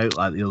miss out,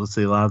 like the other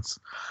two lads.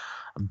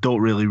 I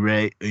don't really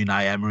rate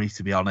Unai Emery,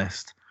 to be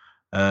honest.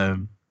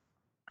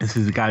 This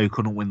is a guy who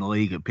couldn't win the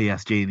league at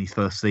PSG in his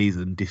first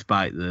season,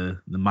 despite the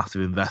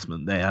massive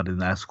investment they had in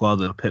their squad.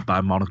 They were picked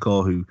by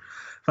Monaco, who,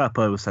 fair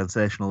play, was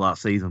sensational that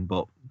season.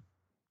 But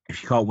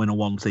if you can't win a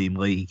one-team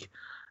league,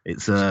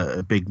 it's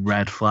a big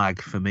red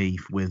flag for me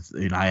with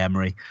Unai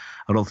Emery.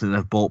 I don't think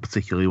they've bought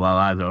particularly well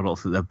either. I don't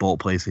think they've bought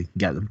players who can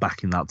get them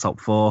back in that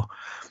top four.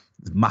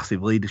 There's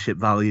massive leadership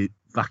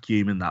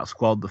vacuum in that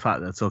squad. The fact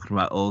that they're talking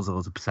about Ozil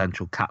as a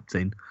potential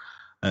captain,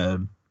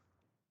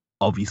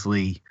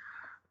 obviously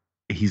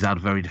he's had a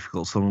very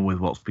difficult summer with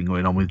what's been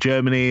going on with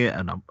Germany,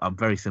 and I'm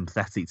very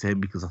sympathetic to him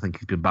because I think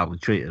he's been badly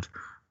treated.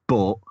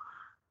 But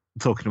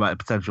talking about a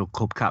potential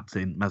club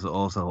captain, Mesut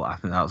Ozil, I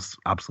think that's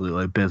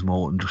absolutely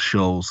abysmal and just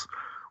shows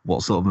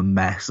what sort of a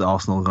mess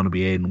Arsenal are going to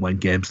be in when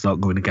games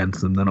start going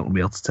against them. They're not going to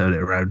be able to turn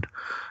it around.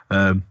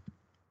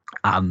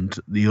 And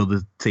the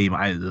other team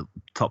out of the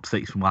top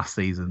six from last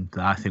season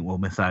that I think will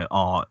miss out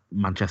are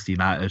Manchester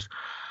United.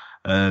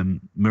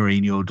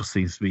 Mourinho just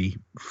seems to be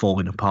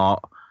falling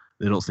apart.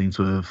 They don't seem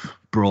to have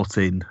brought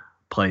in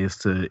players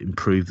to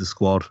improve the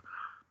squad,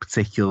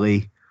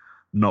 particularly.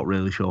 Not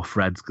really sure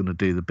Fred's going to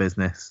do the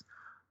business.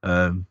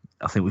 I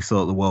think we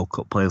saw at the World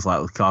Cup players like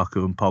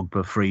Lukaku and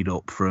Pogba freed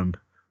up from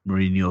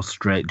Mourinho's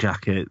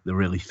straitjacket. They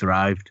really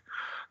thrived.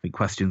 I think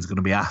questions are going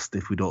to be asked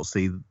if we don't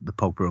see the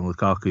Pogba and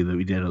Lukaku that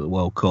we did at the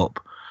World Cup.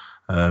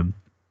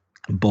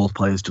 Both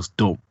players just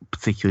don't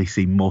particularly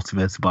seem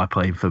motivated by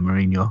playing for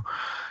Mourinho.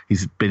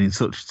 He's been in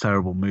such a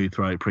terrible mood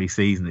throughout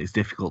pre-season. It's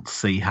difficult to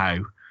see how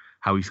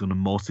he's going to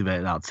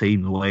motivate that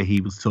team. The way he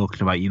was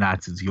talking about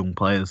United's young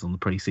players on the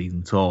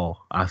pre-season tour,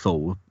 I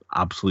thought were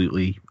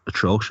absolutely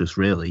atrocious,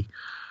 really.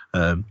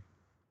 To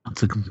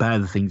compare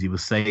the things he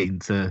was saying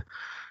to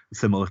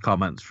similar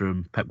comments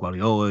from Pep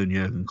Guardiola and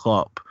Jurgen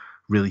Klopp,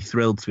 really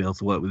thrilled to be able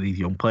to work with these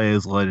young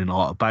players, learning a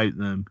lot about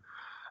them,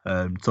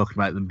 talking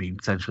about them being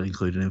potentially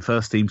included in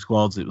first team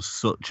squads. It was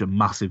such a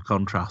massive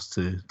contrast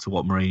to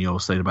what Mourinho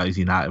was saying about his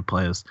United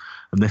players.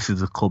 And this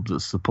is a club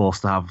that's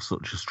supposed to have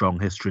such a strong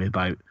history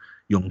about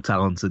young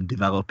talent and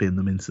developing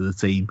them into the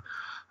team.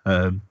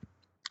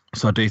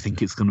 So I do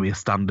think it's going to be a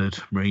standard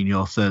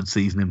Mourinho third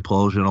season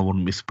implosion. I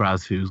wouldn't be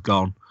surprised if he was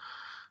gone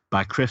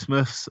by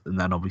Christmas, and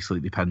then obviously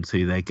it depends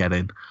who they get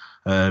in.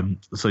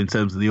 So in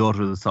terms of the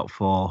order of the top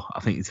four, I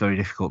think it's very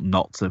difficult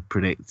not to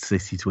predict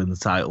City to win the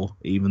title,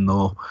 even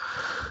though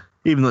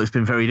it's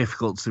been very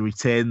difficult to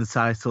retain the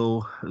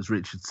title. As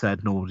Richard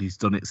said, nobody's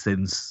done it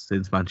since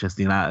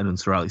Manchester United and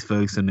Sir Alex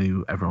Ferguson,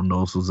 who everyone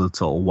knows was a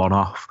total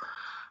one-off.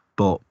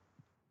 But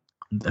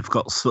they've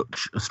got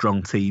such a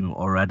strong team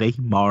already.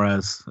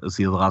 Mahrez, as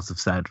the other lads have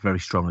said, very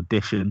strong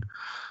addition.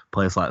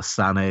 Players like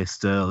Sané,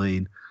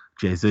 Sterling,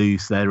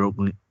 Jesus, they're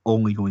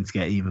only going to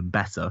get even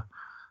better.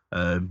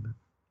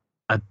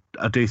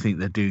 I do think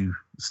they do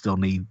still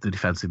need the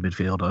defensive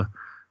midfielder,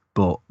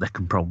 but they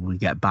can probably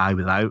get by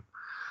without.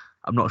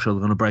 I'm not sure they're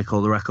going to break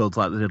all the records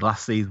like they did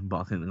last season, but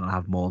I think they're going to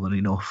have more than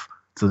enough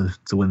to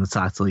win the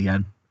title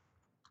again.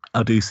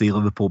 I do see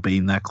Liverpool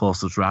being their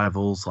closest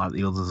rivals. Like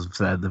the others have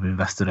said, they've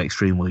invested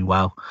extremely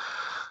well.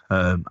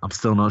 I'm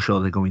still not sure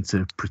they're going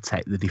to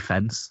protect the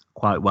defence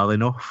quite well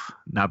enough.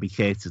 Naby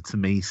Keita, to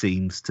me,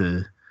 seems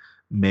to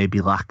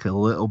maybe lack a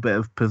little bit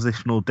of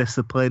positional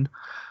discipline,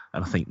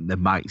 and I think they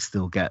might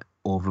still get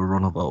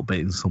overrun a little bit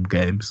in some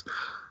games.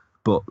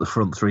 But the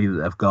front three that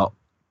they've got,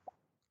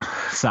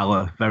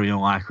 Salah, very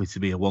unlikely to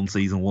be a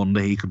one-season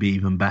wonder. He could be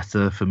even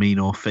better.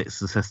 Firmino fits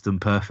the system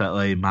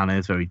perfectly. Mane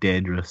is very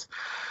dangerous.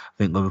 I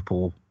think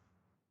Liverpool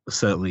are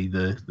certainly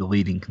the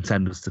leading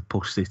contenders to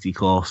push City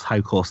close.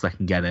 How close they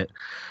can get it,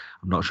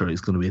 I'm not sure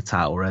it's going to be a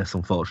title race,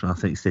 unfortunately.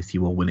 I think City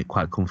will win it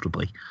quite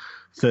comfortably.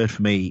 Third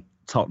for me,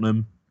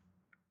 Tottenham.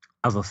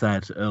 As I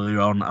said earlier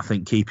on, I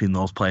think keeping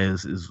those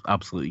players is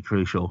absolutely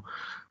crucial.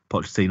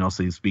 Pochettino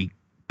seems to be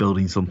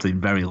building something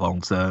very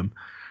long-term.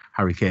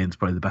 Harry Kane's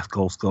probably the best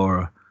goal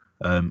scorer,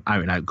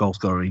 out-and-out goal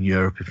scorer in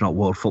Europe, if not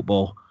world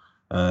football.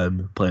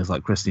 Players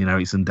like Christian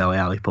Eriksen, Dele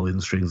Alli pulling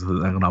the strings. I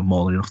think they're going to have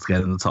more than enough to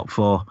get in the top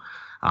four.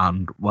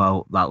 And,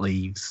 well, that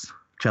leaves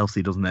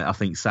Chelsea, doesn't it? I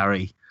think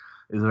Sarri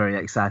is a very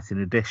exciting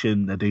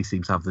addition. They do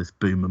seem to have this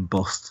boom and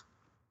bust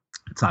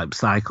type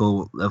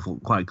cycle. They've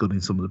looked quite good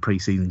in some of the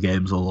pre-season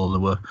games, although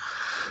they were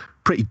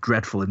pretty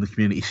dreadful in the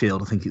Community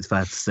Shield, I think it's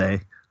fair to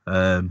say.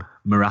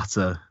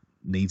 Morata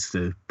needs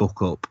to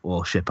buck up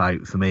or ship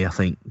out. For me, I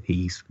think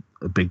he's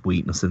a big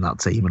weakness in that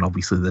team, and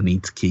obviously they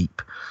need to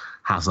keep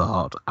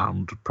Hazard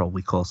and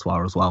probably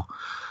Courtois as well,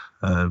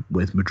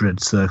 with Madrid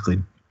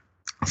circling.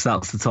 So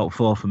that's the top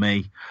four for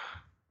me.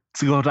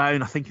 To go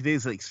down, I think it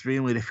is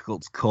extremely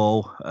difficult to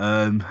call.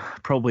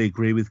 Probably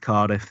agree with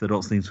Cardiff. They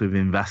don't seem to have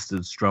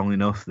invested strong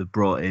enough. They've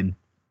brought in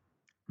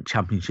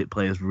Championship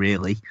players,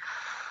 really.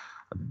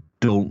 I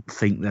don't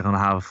think they're going to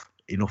have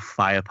enough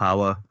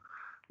firepower.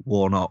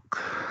 Warnock.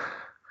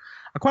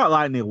 I quite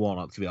like Neil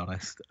Warnock, to be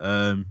honest.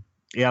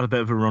 He had a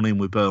bit of a run-in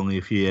with Burnley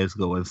a few years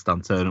ago when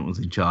Stan Ternent was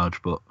in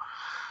charge, but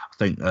I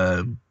think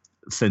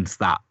since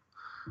that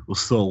was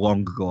so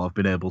long ago, I've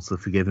been able to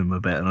forgive him a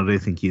bit, and I do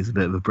think he's a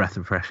bit of a breath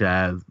of fresh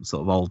air,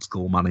 sort of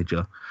old-school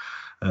manager.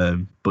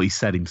 But he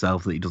said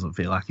himself that he doesn't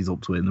feel like he's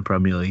up to it in the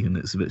Premier League, and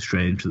it's a bit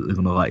strange that they're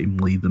going to let him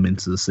lead them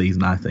into the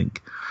season, I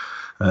think.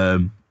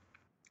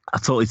 I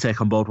totally take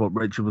on board what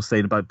Richard was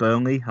saying about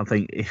Burnley. I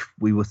think if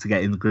we were to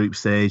get in the group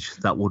stage,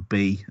 that would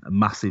be a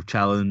massive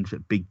challenge, a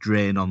big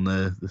drain on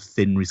the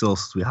thin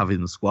resources we have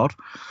in the squad.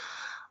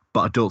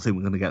 But I don't think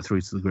we're going to get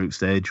through to the group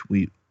stage.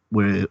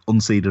 We're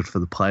unseeded for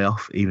the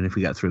playoff, even if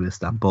we get through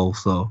Istanbul.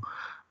 So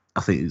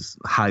I think it's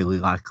highly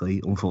likely,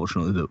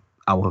 unfortunately, that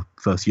our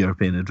first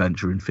European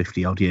adventure in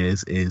 50-odd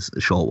years is a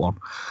short one.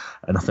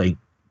 And I think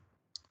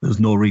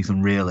there's no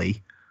reason,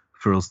 really,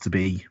 for us to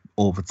be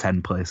over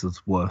 10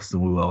 places worse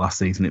than we were last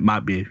season. It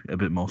might be a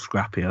bit more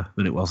scrappier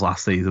than it was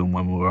last season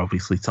when we were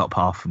obviously top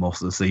half for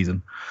most of the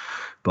season,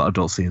 but I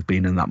don't see us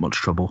being in that much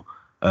trouble.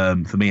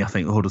 For me, I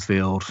think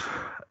Huddersfield,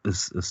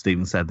 as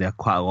Stephen said, they had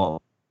quite a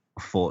lot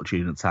of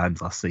fortune at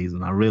times last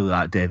season. I really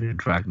like David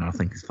Dragner. I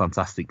think he's a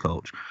fantastic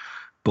coach,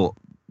 but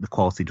the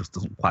quality just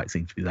doesn't quite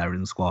seem to be there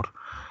in the squad.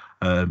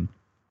 And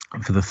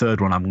for the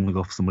third one, I'm going to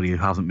go for somebody who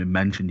hasn't been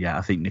mentioned yet.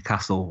 I think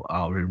Newcastle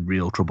are in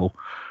real trouble.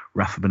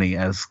 Rafa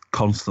Benitez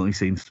constantly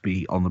seems to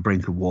be on the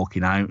brink of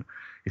walking out.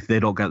 If they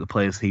don't get the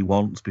players he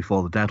wants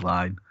before the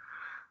deadline,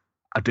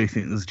 I do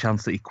think there's a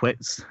chance that he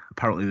quits.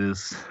 Apparently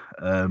there's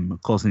a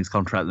clause in his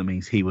contract that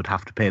means he would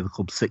have to pay the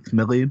club $6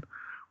 million,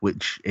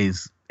 which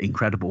is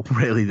incredible,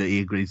 really, that he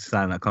agreed to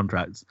sign that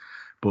contract.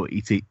 But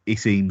he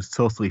seems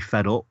totally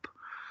fed up.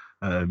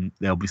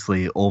 They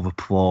obviously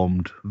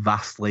overperformed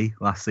vastly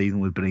last season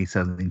with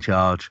Benitez in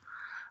charge.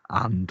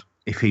 And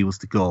if he was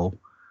to go,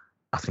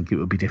 I think it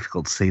would be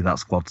difficult to see that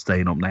squad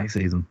staying up next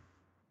season.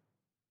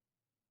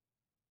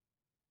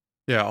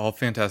 Yeah, all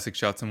fantastic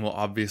shots, and we'll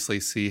obviously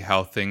see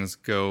how things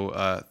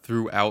go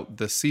throughout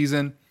the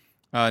season.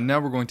 Now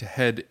we're going to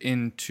head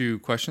into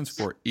questions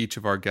for each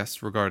of our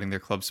guests regarding their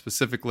club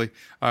specifically.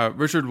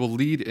 Richard, will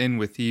lead in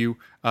with you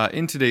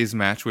in today's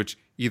match, which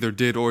either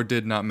did or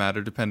did not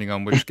matter, depending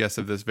on which guest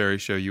of this very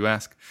show you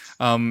ask.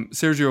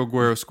 Sergio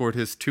Aguero scored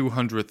his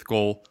 200th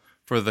goal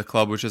for the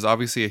club, which is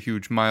obviously a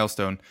huge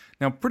milestone.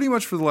 Now, pretty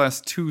much for the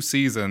last 2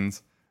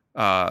 seasons,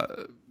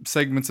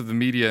 segments of the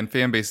media and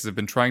fan bases have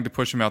been trying to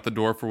push him out the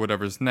door for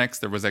whatever's next.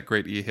 There was that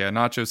great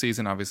Iheanacho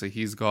season. Obviously,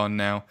 he's gone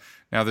now.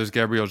 Now there's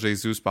Gabriel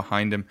Jesus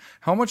behind him.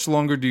 How much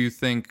longer do you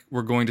think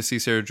we're going to see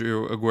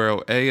Sergio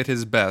Aguero, A, at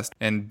his best,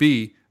 and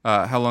B,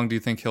 how long do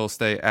you think he'll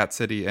stay at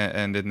City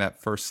and in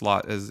that first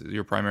slot as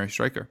your primary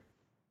striker?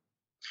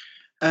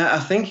 I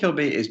think he'll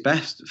be at his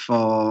best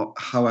for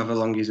however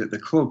long he's at the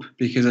club,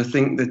 because I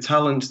think the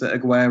talent that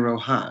Aguero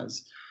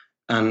has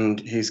and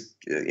his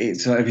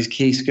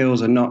key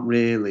skills are not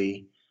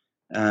really,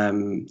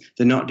 they're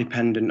not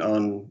dependent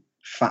on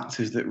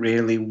factors that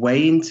really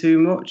weigh in too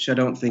much. I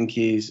don't think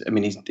he's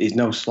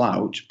no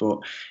slouch, but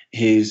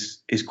his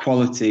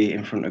quality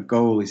in front of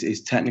goal,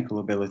 his technical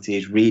ability,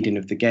 his reading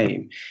of the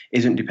game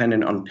isn't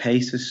dependent on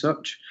pace as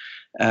such.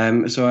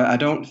 So I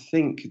don't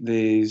think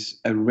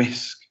there's a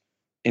risk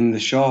in the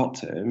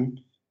short term,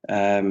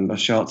 or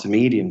short to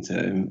medium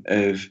term,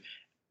 of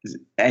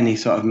any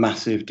sort of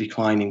massive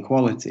decline in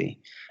quality.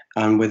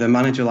 And with a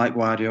manager like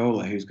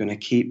Guardiola, who's going to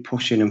keep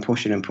pushing and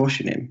pushing and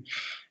pushing him,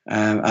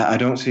 I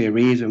don't see a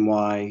reason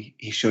why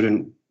he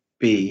shouldn't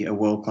be a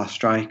world-class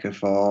striker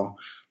for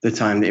the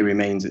time that he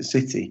remains at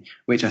City,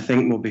 which I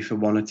think will be for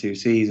 1 or 2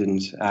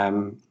 seasons.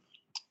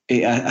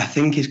 I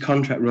think his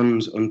contract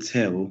runs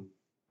until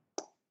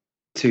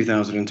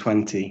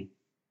 2020.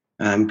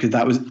 Because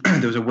there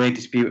was a weird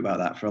dispute about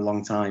that for a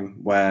long time,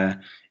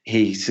 where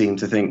he seemed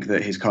to think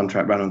that his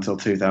contract ran until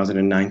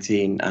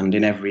 2019, and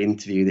in every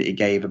interview that he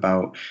gave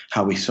about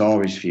how he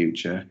saw his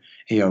future,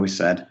 he always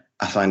said,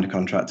 I signed a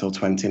contract till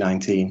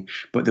 2019.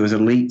 But there was a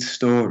leaked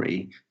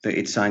story that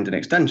he'd signed an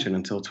extension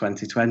until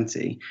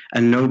 2020,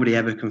 and nobody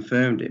ever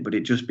confirmed it, but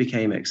it just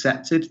became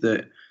accepted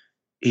that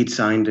he'd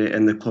signed it,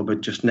 and the club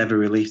had just never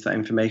released that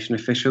information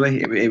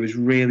officially. It was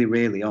really,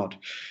 really odd,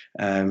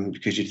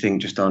 because you'd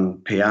think just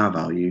on PR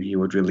value, you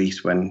would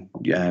release when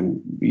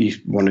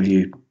one of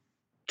your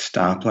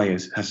star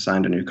players has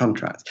signed a new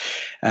contract.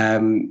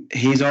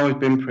 He's always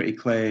been pretty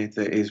clear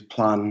that his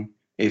plan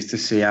is to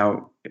see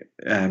out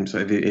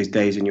sort of his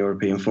days in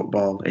European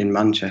football in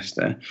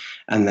Manchester,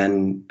 and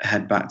then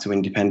head back to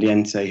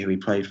Independiente, who he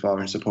played for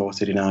and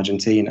supported in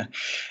Argentina.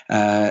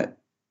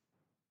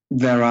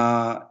 There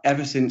are,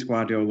 ever since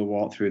Guardiola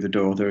walked through the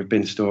door, there have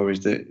been stories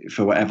that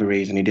for whatever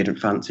reason he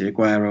didn't fancy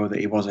Aguero, that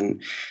he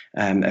wasn't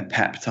a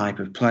Pep type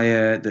of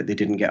player, that they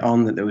didn't get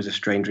on, that there was a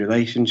strained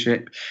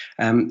relationship.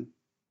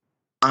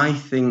 I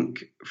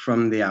think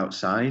from the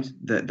outside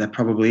that there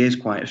probably is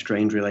quite a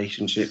strained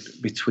relationship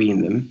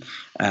between them,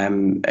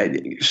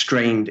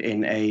 strained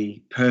in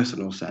a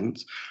personal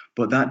sense,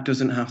 but that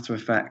doesn't have to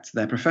affect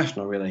their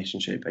professional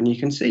relationship. And you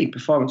can see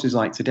performances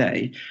like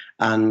today,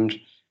 and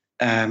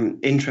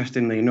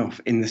interestingly enough,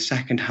 in the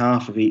second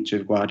half of each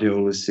of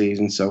Guardiola's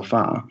seasons so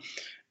far,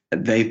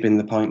 they've been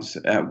the points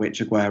at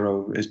which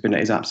Aguero has been at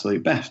his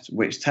absolute best,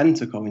 which tend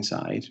to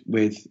coincide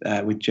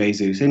with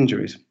Jesus'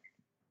 injuries.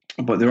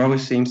 But there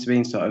always seems to be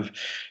in sort of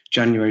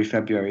January,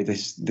 February,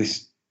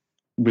 this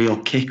real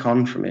kick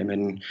on from him,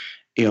 and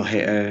he'll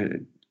hit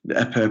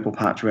a purple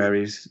patch where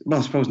he's, well,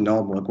 I suppose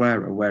normal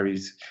Aguero, where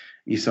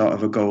you sort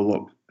of a goal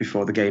up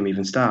before the game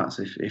even starts,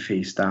 if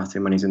he's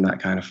starting when he's in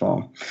that kind of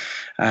form.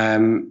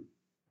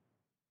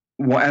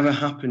 Whatever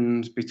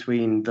happens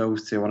between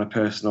those two on a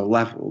personal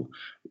level,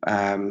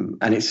 and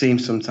it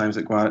seems sometimes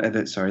that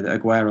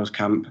Aguero's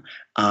camp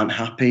aren't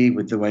happy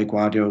with the way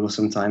Guardiola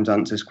sometimes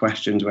answers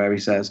questions, where he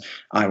says,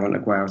 I want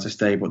Aguero to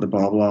stay, but the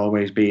ball will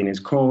always be in his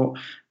court.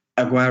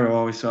 Aguero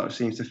always sort of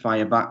seems to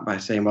fire back by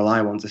saying, well,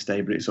 I want to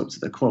stay, but it's up to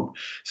the club.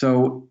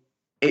 So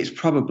it's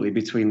probably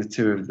between the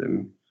two of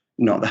them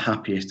not the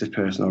happiest of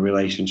personal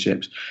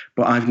relationships.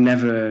 But I've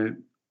never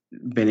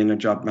been in a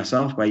job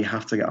myself where you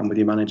have to get on with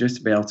your managers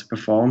to be able to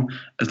perform.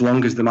 As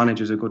long as the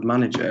manager's a good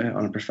manager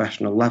on a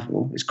professional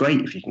level, it's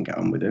great if you can get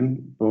on with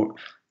him, but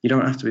you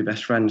don't have to be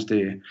best friends, do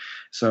you?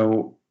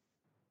 So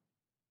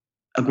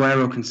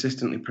Aguero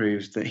consistently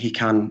proves that he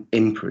can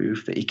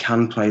improve, that he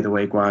can play the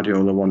way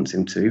Guardiola wants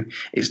him to.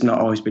 It's not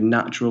always been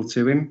natural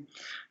to him.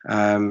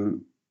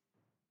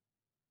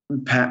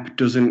 Pep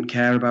doesn't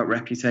care about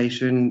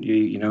reputation.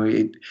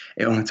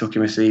 It only took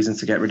him a season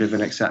to get rid of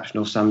an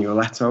exceptional Samuel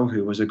Eto'o,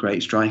 who was a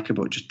great striker,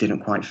 but just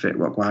didn't quite fit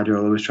what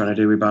Guardiola was trying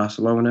to do with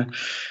Barcelona.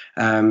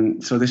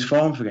 So there's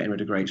form for getting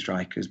rid of great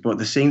strikers, but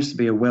there seems to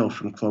be a will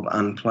from club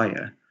and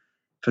player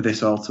for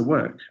this all to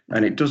work,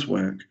 and it does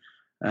work.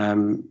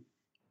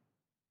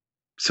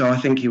 So I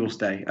think he will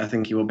stay. I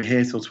think he will be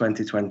here till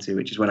 2020,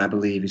 which is when I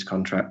believe his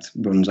contract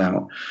runs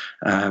out.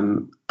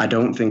 I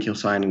don't think he'll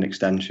sign an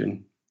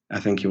extension. I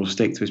think he will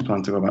stick to his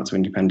plan to go back to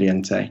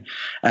Independiente.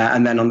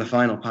 And then on the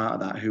final part of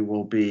that, who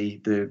will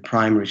be the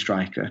primary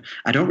striker?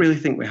 I don't really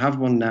think we have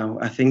one now.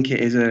 I think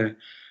it is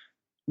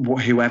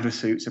whoever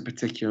suits a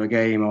particular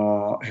game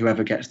or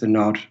whoever gets the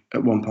nod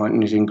at one point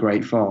and is in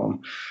great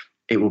form.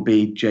 It will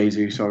be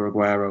Jesus or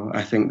Aguero.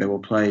 I think they will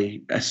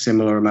play a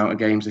similar amount of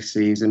games this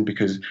season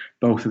because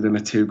both of them are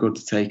too good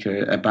to take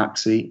a back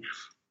seat.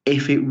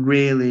 If it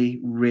really,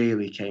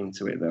 really came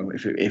to it, though,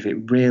 if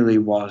it really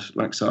was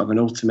like sort of an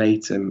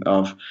ultimatum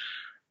of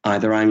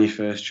either I'm your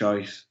first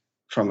choice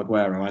from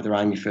Aguero, either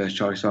I'm your first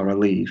choice or I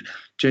leave,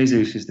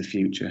 Jesus is the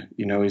future.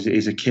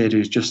 He's a kid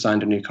who's just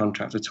signed a new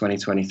contract for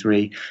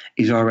 2023.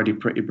 He's already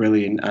pretty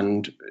brilliant,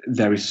 and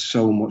there is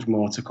so much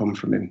more to come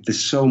from him.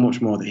 There's so much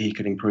more that he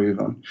could improve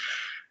on.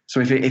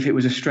 So if it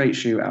was a straight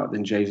shootout,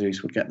 then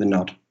Jesus would get the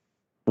nod,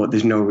 but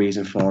there's no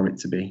reason for it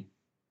to be.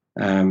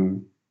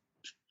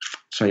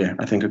 So yeah,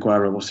 I think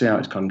Aguero will see out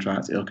his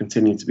contract. He'll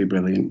continue to be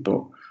brilliant,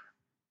 but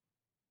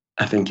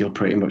I think he'll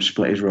pretty much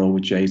split his role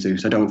with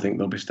Jesus. I don't think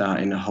they'll be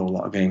starting a whole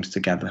lot of games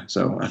together,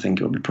 so I think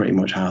it'll be pretty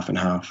much half and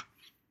half.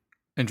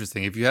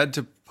 Interesting. If you had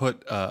to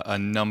put a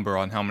number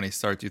on how many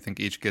starts you think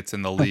each gets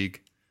in the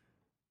league?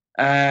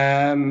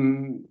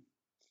 God,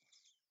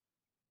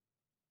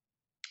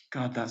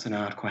 that's an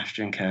hard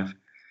question, Kev.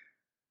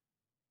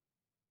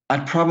 I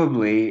would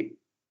probably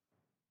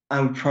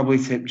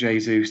tip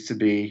Jesus to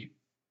be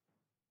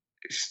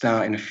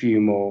starting a few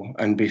more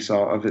and be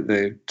sort of at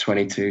the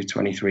 22,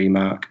 23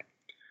 mark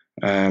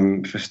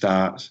for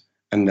starts,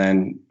 and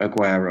then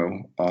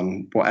Aguero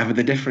on whatever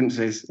the difference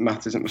is.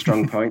 Math isn't my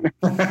strong point,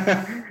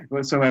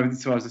 but somewhere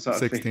towards the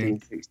sort of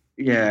 15,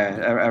 16,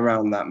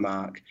 around that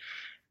mark.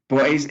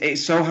 But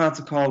it's so hard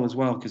to call as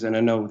well, because, and I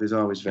know there's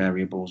always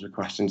variables with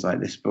questions like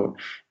this, but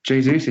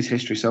Jesus'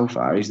 history so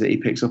far is that he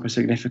picks up a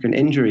significant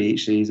injury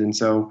each season.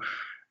 So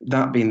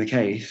that being the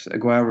case,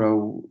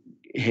 Aguero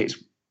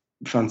hits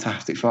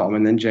fantastic form,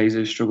 and then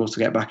Jesus struggles to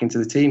get back into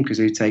the team because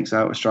he takes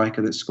out a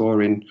striker that's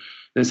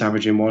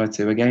averaging 1 or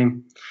 2 a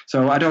game.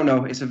 So I don't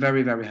know. It's a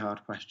very, very hard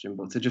question,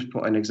 but to just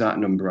put an exact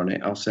number on it,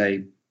 I'll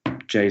say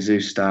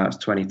Jesus starts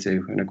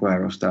 22 and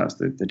Aguero starts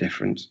the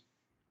difference.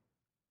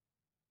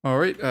 All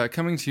right,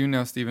 coming to you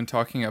now, Stephen,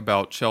 talking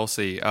about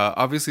Chelsea.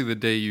 Obviously, the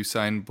day you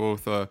signed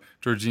both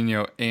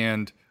Jorginho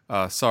and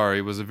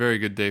Sarri was a very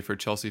good day for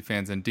Chelsea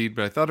fans indeed,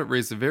 but I thought it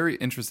raised a very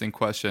interesting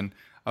question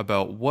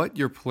about what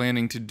you're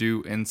planning to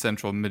do in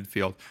central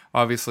midfield.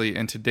 Obviously,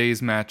 in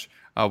today's match,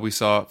 we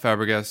saw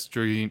Fabregas,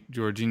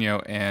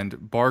 Jorginho,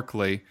 and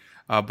Barkley,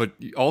 but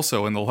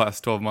also in the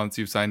last 12 months,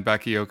 you've signed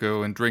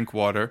Bakayoko and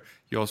Drinkwater.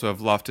 You also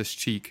have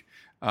Loftus-Cheek,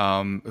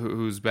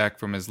 who's back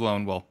from his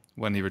loan, well,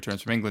 when he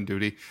returns from England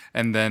duty.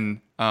 And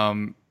then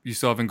you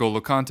still have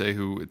N'Golo Kante,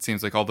 who it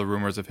seems like all the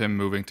rumors of him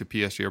moving to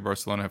PSG or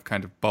Barcelona have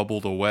kind of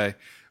bubbled away.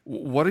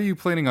 What are you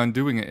planning on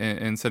doing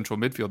in central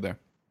midfield there?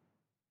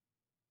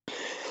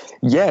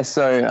 Yeah,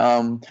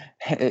 so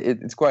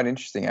it's quite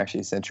interesting,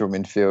 actually, central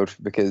midfield,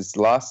 because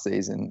last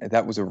season,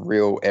 that was a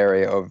real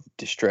area of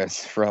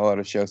distress for a lot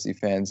of Chelsea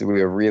fans. We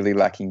were really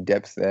lacking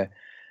depth there.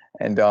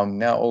 And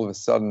now all of a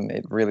sudden,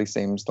 it really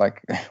seems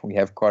like we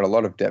have quite a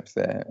lot of depth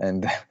there,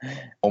 and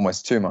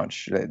almost too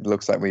much. It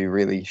looks like we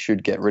really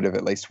should get rid of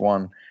at least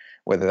one,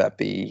 whether that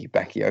be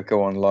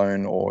Bakayoko on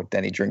loan or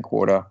Danny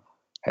Drinkwater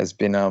has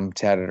been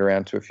touted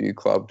around to a few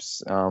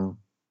clubs.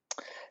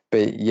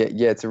 But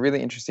yeah, it's a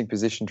really interesting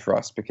position for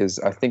us, because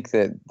I think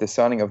that the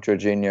signing of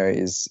Jorginho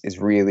is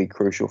really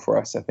crucial for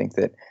us. I think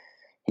that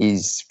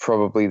he's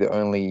probably the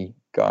only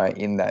guy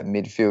in that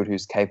midfield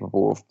who's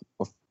capable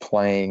of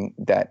playing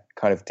that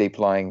kind of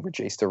deep-lying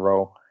regista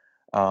role.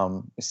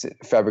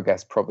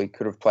 Fabregas probably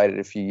could have played it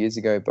a few years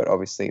ago, but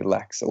obviously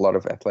lacks a lot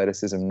of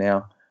athleticism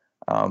now.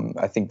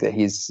 I think that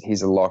he's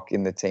a lock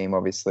in the team.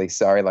 Obviously,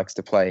 Sarri likes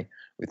to play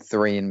with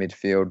 3 in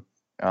midfield,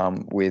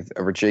 with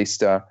a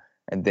regista,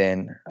 and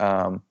then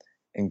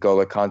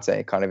N'Golo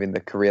Kante kind of in the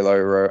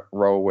Carrillo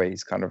role where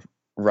he's kind of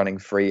running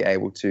free,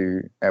 able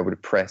to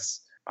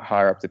press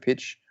higher up the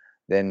pitch.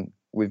 Then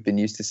we've been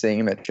used to seeing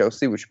him at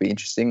Chelsea, which would be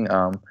interesting.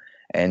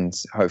 And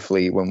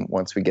hopefully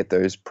once we get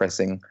those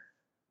pressing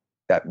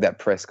that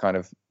press kind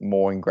of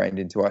more ingrained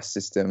into our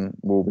system,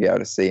 we'll be able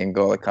to see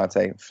N'Golo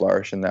Kante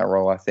flourish in that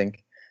role, I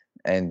think,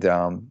 and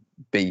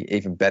be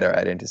even better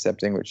at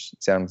intercepting, which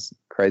sounds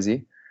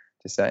crazy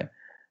to say.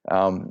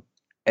 And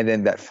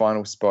then that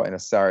final spot in a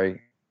Sarri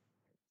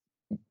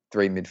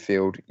 3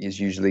 midfield is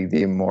usually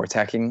the more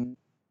attacking.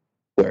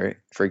 So,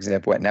 for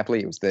example, at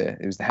Napoli, it was the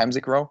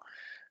Hamsik role.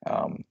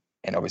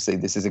 And obviously,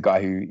 this is a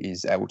guy who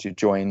is able to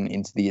join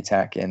into the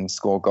attack and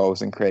score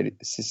goals and create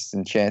assists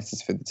and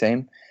chances for the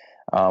team.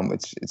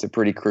 It's a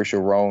pretty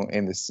crucial role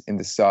in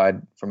the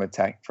side from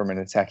an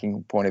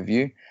attacking point of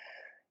view.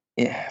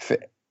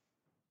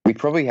 We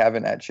probably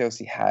haven't at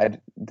Chelsea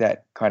had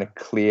that kind of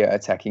clear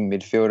attacking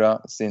midfielder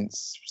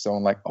since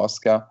someone like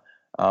Oscar.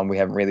 We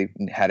haven't really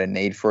had a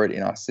need for it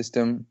in our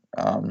system.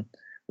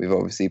 We've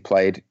obviously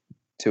played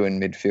 2 in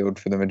midfield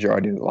for the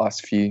majority of the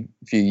last few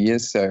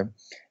years, so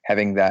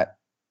having that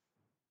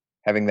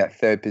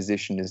third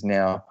position is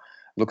now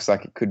looks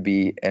like it could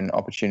be an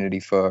opportunity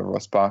for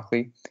Ross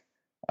Barkley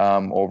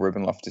or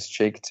Ruben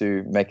Loftus-Cheek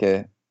to make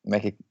a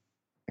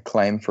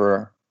claim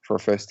for a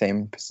first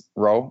team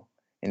role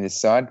in this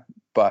side.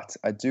 But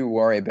I do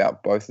worry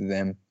about both of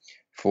them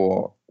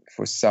for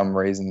some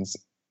reasons.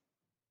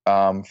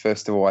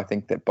 First of all, I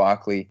think that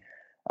Barkley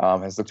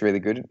has looked really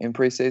good in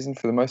preseason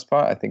for the most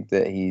part. I think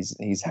that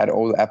he's had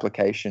all the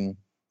application,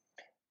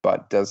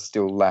 but does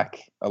still lack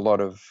a lot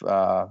of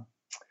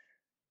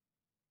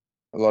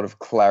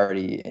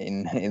clarity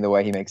in the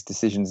way he makes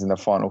decisions in the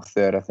final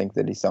third. I think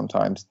that he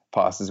sometimes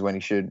passes when he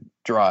should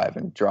drive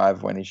and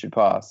drive when he should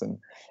pass. And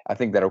I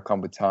think that'll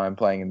come with time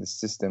playing in the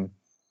system.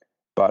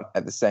 But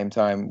at the same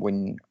time,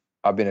 when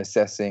I've been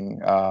assessing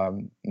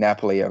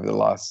Napoli over the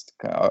last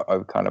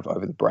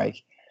over the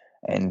break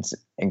and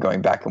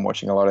going back and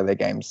watching a lot of their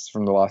games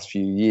from the last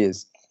few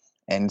years.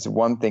 And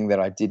one thing that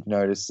I did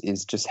notice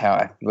is just how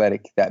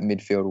athletic that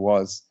midfield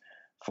was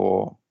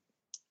for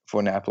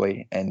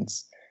Napoli. And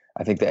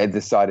I think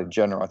the side in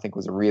general, I think,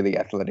 was a really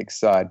athletic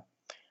side.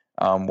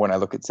 When I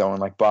look at someone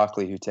like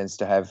Barkley, who tends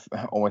to have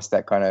almost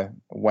that kind of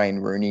Wayne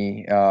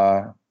Rooney,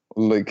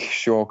 Luke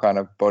Shaw kind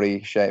of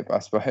body shape, I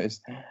suppose.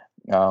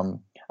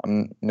 I'm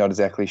not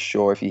exactly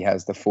sure if he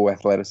has the full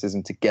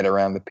athleticism to get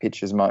around the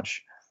pitch as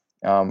much.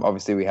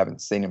 Obviously, we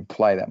haven't seen him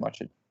play that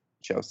much at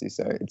Chelsea,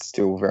 so it's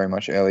still very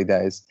much early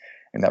days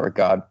in that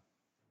regard.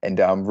 And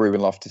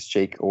Ruben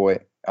Loftus-Cheek,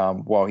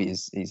 while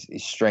his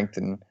strength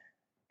and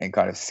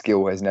kind of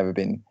skill has never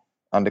been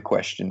under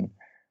question,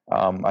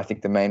 I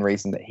think the main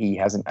reason that he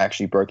hasn't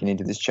actually broken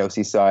into this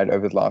Chelsea side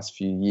over the last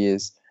few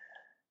years,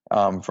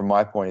 from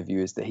my point of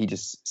view, is that he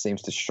just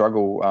seems to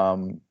struggle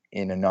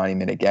in a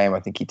 90-minute game. I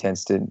think he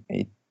tends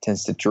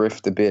to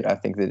drift a bit. I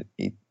think that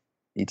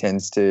he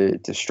tends to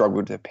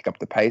struggle to pick up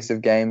the pace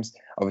of games.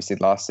 Obviously,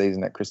 last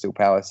season at Crystal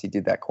Palace, he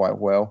did that quite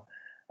well.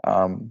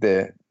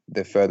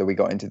 The further we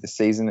got into the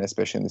season,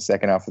 especially in the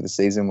second half of the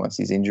season, once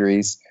his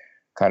injuries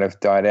kind of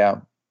died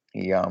out,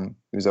 he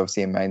was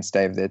obviously a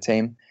mainstay of their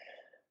team.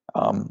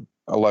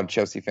 A lot of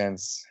Chelsea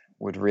fans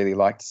would really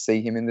like to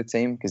see him in the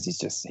team because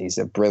he's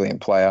a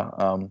brilliant player.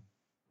 And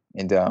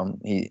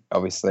he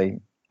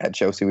obviously at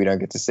Chelsea, we don't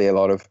get to see a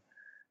lot of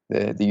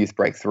the youth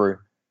breakthrough.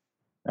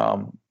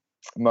 The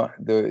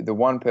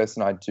one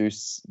person I do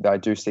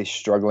see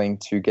struggling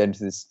to get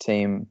into this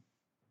team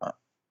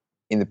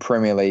in the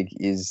Premier League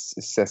is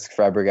Cesc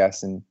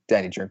Fabregas and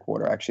Danny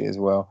Drinkwater actually as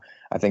well.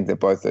 I think that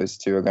both those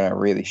two are going to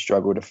really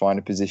struggle to find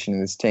a position in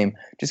this team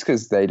just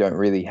because they don't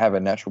really have a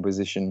natural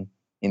position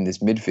in this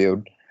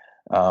midfield.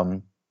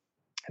 I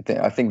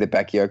think that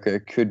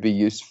Bakayoko could be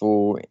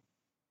useful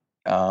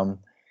as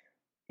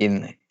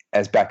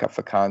backup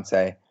for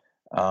Kante.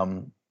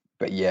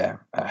 But yeah,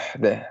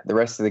 the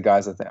rest of the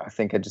guys, I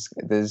think they're just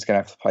going to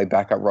have to play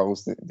backup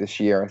roles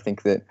this year.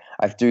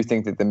 I do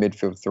think that the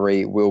midfield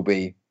three will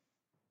be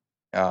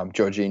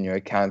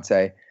Jorginho,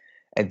 Kante,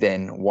 and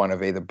then one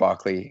of either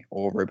Barkley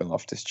or Ruben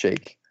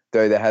Loftus-Cheek.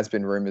 Though there has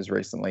been rumours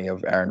recently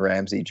of Aaron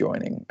Ramsey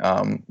joining,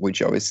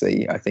 which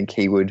obviously I think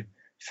he would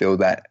fill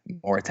that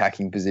more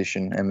attacking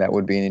position, and that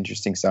would be an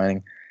interesting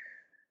signing.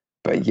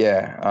 But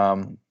yeah,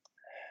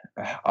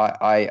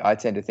 I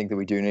tend to think that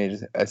we do need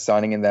a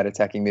signing in that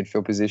attacking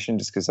midfield position,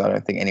 just because I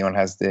don't think anyone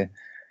has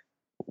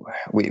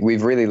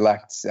we've really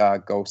lacked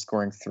goal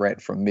scoring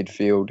threat from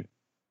midfield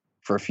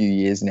for a few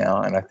years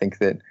now, and I think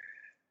that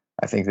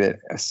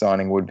a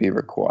signing would be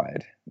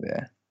required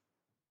there.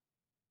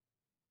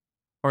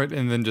 All right,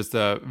 and then just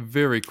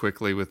very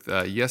quickly with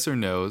yes or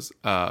no's,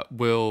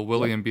 will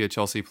William be a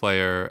Chelsea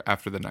player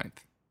after the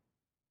 9th?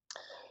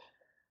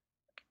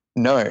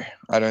 No,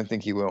 I don't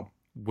think he will.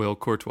 Will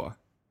Courtois?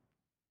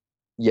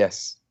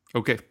 Yes.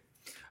 Okay.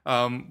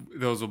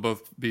 Those will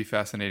both be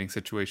fascinating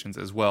situations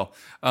as well.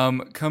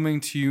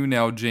 Coming to you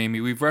now, Jamie,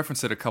 we've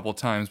referenced it a couple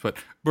times, but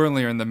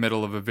Burnley are in the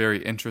middle of a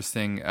very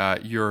interesting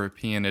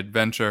European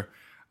adventure.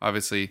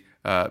 Obviously,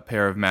 a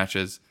pair of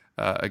matches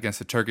against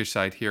the Turkish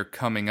side here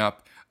coming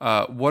up.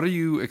 What are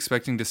you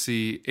expecting to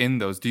see in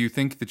those? Do you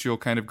think that you'll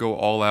kind of go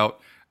all out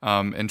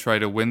and try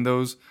to win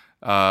those?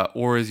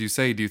 Or as you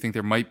say, do you think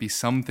there might be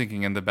some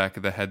thinking in the back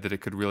of the head that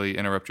it could really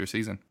interrupt your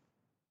season?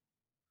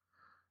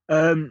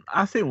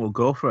 I think we'll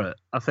go for it.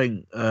 I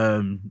think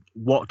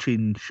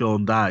watching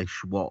Sean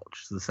Dyche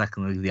watch the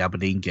second leg of the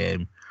Aberdeen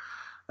game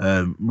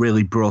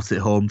really brought it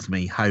home to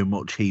me how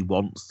much he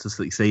wants to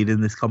succeed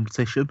in this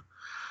competition.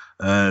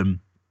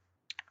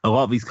 A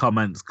lot of his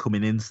comments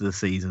coming into the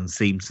season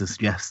seem to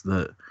suggest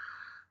that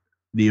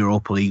the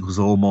Europa League was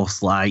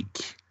almost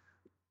like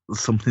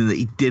something that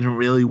he didn't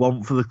really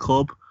want for the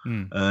club.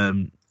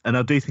 And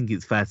I do think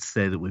it's fair to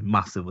say that we're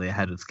massively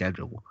ahead of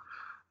schedule.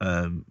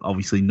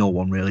 Obviously, no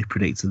one really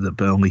predicted that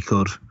Burnley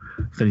could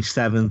finish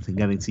 7th and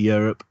get into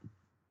Europe.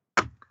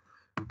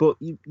 But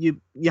you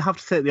have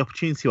to take the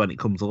opportunity when it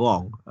comes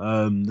along.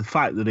 The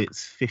fact that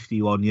it's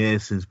 51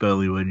 years since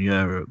Burnley were in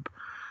Europe,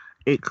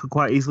 it could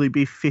quite easily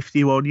be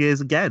 51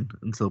 years again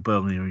until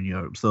Burnley are in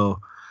Europe. So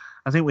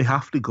I think we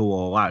have to go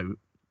all out.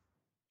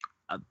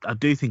 I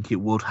do think it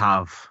would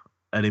have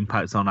an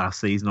impact on our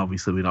season.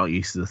 Obviously, we're not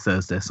used to the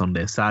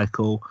Thursday-Sunday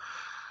cycle.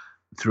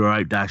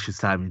 Throughout Dyche's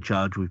time in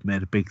charge, we've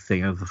made a big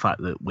thing of the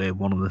fact that we're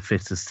one of the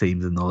fittest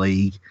teams in the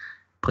league.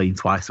 Playing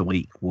twice a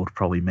week would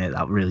probably make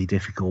that really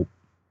difficult.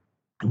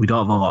 We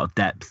don't have a lot of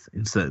depth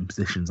in certain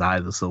positions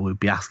either, so we'd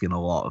be asking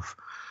a lot of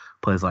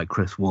players like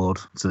Chris Wood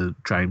to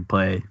try and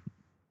play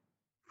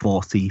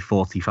 40,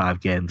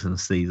 45 games in a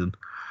season.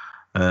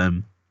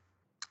 So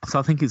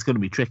I think it's going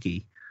to be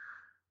tricky.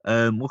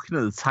 Looking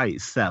at the tie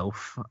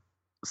itself,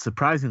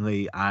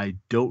 surprisingly, I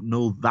don't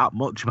know that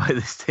much about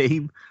this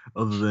team,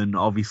 other than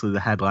obviously the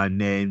headline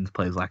names,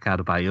 players like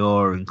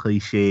Adebayor and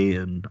Clichy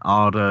and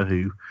Arda,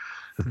 who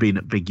have been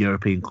at big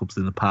European clubs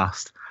in the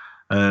past.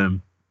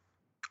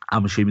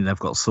 I'm assuming they've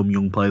got some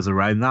young players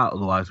around that,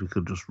 otherwise we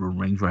could just run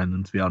rings around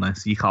them, to be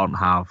honest. You can't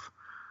have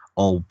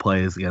old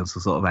players against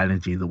the sort of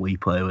energy that we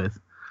play with.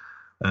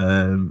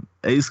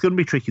 It's going to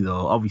be tricky,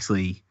 though.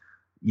 Obviously,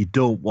 you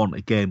don't want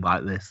a game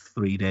like this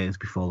 3 days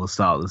before the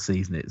start of the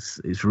season.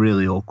 It's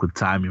really awkward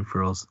timing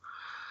for us.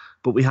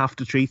 But we have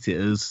to treat it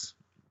as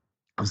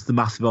the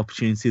massive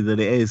opportunity that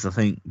it is. I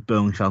think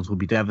Burnley fans would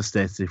be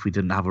devastated if we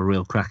didn't have a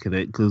real crack at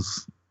it,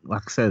 because,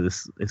 like I said,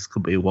 this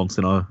could be a once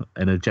in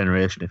a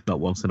generation, if not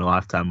once in a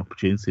lifetime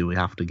opportunity. We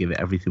have to give it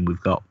everything we've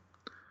got.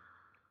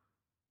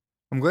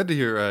 I'm glad to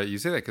hear you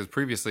say that, because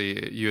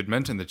previously you had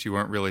mentioned that you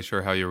weren't really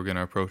sure how you were going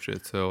to approach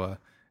it. So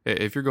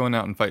if you're going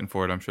out and fighting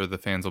for it, I'm sure the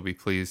fans will be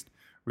pleased,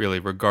 really,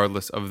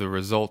 regardless of the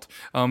result.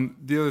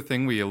 The other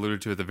thing we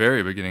alluded to at the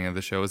very beginning of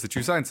the show is that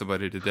you signed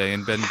somebody today,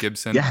 and Ben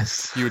Gibson.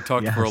 Yes. You had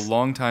talked for a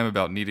long time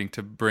about needing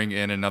to bring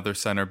in another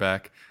center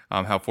back,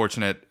 how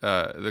fortunate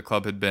the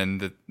club had been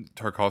that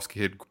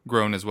Tarkowski had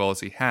grown as well as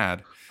he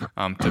had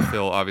to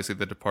fill, obviously,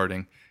 the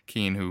departing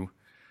Keane, who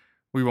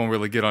we won't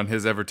really get on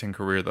his Everton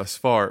career thus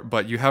far,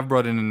 but you have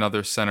brought in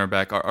another center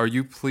back. Are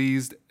you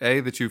pleased,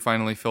 A, that you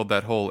finally filled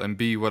that hole, and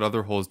B, what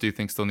other holes do you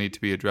think still need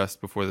to be addressed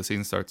before the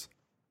season starts?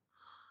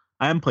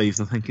 I am pleased.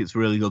 I think it's a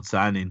really good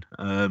signing.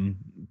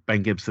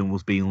 Ben Gibson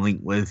was being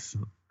linked with,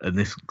 and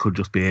this could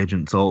just be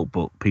agent talk,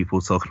 but people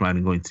were talking about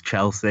him going to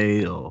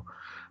Chelsea or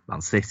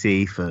Man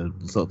City for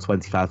sort of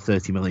 25,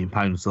 30 million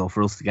pounds. So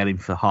for us to get him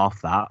for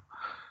half that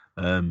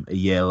a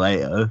year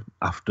later,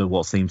 after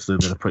what seems to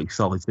have been a pretty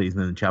solid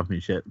season in the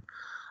Championship,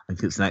 I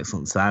think it's an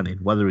excellent signing.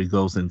 Whether he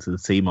goes into the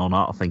team or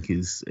not, I think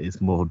is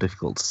more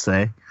difficult to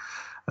say.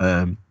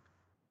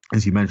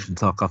 As you mentioned,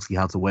 Tarkowski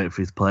had to wait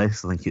for his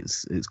place. I think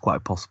it's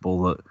quite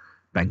possible that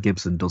Ben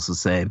Gibson does the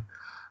same.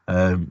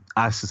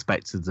 I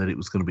suspected that it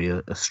was going to be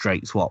a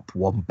straight swap,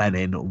 one Ben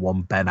in and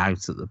one Ben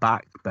out at the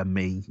back. Ben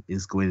Mee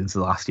is going into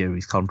the last year of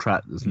his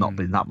contract. There's not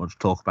been that much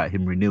talk about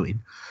him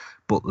renewing,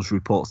 but there's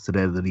reports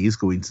today that he is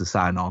going to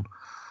sign on,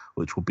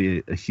 which will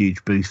be a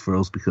huge boost for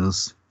us,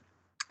 because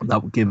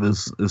that would give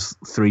us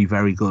 3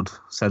 very good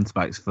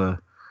centre-backs for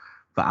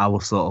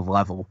our sort of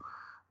level.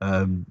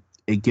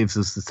 It gives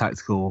us the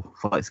tactical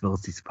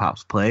flexibility to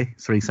perhaps play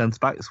 3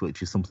 centre-backs,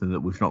 which is something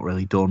that we've not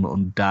really done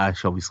under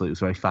Dyche. Obviously, it was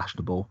very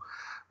fashionable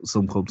at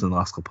some clubs in the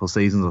last couple of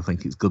seasons. I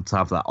think it's good to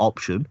have that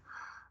option.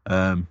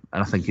 And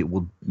I think it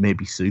would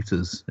maybe suit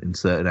us in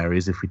certain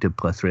areas if we did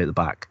play 3 at the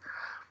back.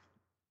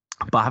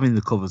 But having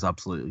the cover is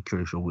absolutely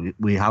crucial.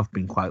 We have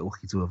been quite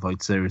lucky to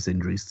avoid serious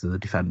injuries to the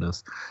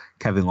defenders.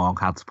 Kevin Long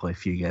had to play a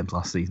few games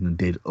last season and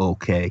did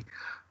okay.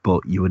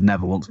 But you would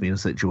never want to be in a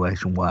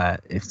situation where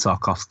if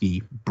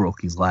Tarkowski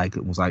broke his leg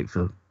and was out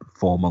for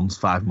 4 months,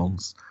 5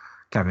 months,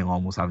 Kevin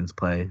Long was having to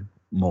play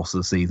most of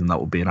the season, that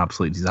would be an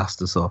absolute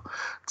disaster. So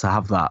to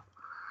have that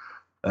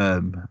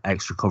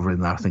extra cover in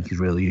there, I think is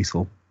really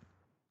useful.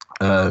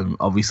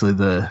 Obviously,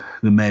 the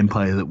main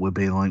player that we're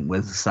being linked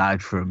with,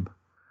 aside from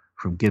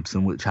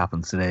Gibson, which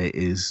happened today,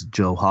 is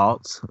Joe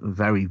Hart, a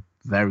very,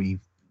 very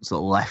sort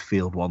of left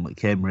field one that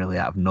came really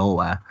out of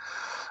nowhere.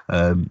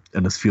 And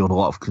has fueled a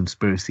lot of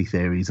conspiracy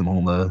theories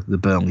among the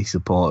Burnley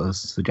supporters,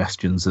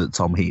 suggestions that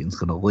Tom Heaton's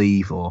going to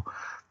leave, or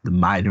the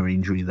minor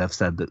injury they've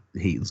said that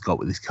Heaton's got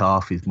with his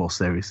calf is more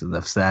serious than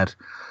they've said.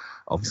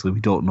 Obviously, we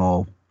don't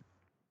know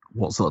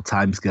what sort of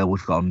timescale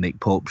we've got on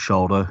Nick Pope's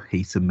shoulder.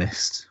 Heaton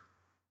missed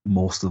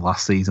most of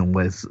last season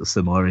with a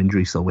similar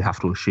injury, so we have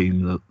to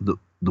assume that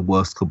the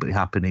worst could be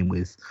happening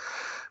with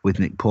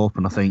Nick Pope.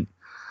 And I think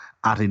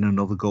adding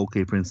another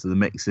goalkeeper into the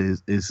mix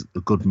is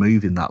a good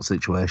move in that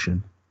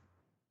situation.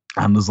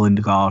 And as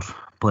Lindegaard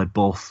played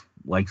both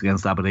legs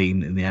against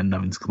Aberdeen in the end,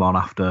 having to come on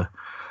after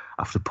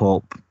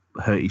Pope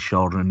hurt his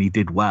shoulder, and he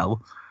did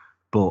well.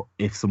 But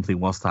if something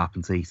was to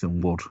happen to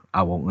Heaton Wood,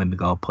 I want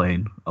Lindegaard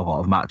playing a lot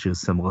of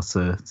matches similar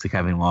to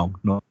Kevin Long.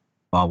 No,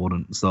 I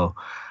wouldn't. So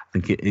I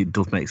think it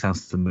does make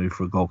sense to move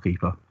for a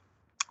goalkeeper.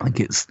 I think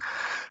it's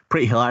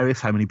pretty hilarious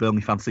how many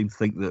Burnley fans seem to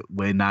think that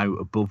we're now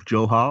above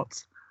Joe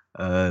Hart.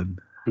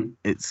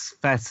 It's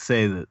fair to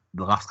say that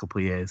the last couple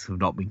of years have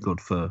not been good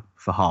for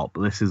Hart,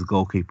 but this is a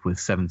goalkeeper with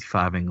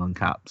 75 England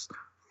caps,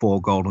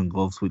 4 Golden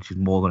Gloves, which is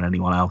more than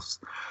anyone else.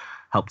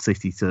 Helped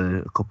City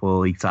to a couple of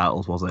league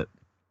titles, was it?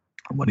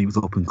 When he was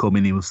up and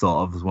coming, he was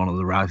thought of as one of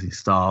the rising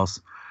stars,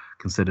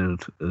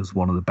 considered as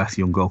one of the best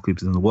young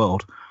goalkeepers in the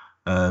world.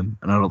 And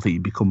I don't think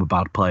he'd become a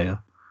bad player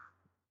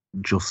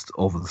just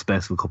over the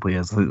space of a couple of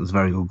years. I think there's a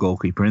very good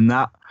goalkeeper in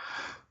that.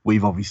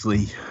 We've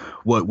obviously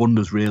worked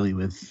wonders really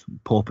with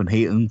Pope and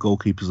Heaton,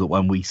 goalkeepers that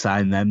when we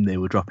signed them, they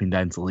were dropping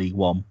down to League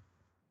One.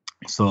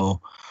 So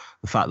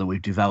the fact that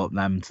we've developed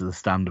them to the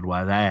standard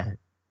where they're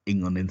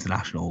England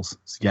internationals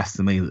suggests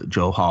to me that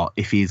Joe Hart,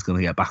 if he is going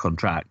to get back on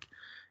track,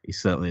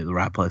 he's certainly at the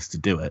right place to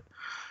do it.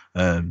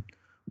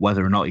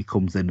 Whether or not he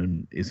comes in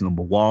and is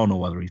number one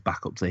or whether he's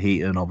back up to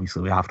Heaton,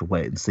 obviously we have to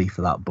wait and see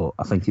for that. But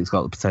I think it's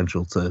got the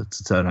potential to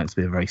turn out to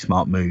be a very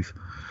smart move.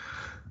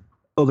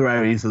 Other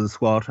areas of the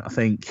squad, I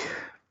think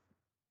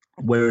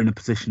we're in a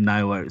position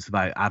now where it's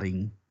about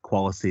adding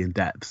quality and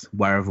depth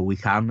wherever we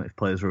can. If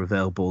players are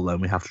available, then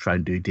we have to try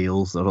and do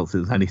deals. I don't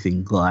think there's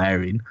anything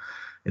glaring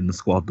in the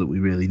squad that we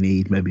really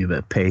need. Maybe a bit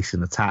of pace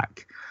and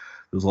attack.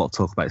 There was a lot of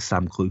talk about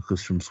Sam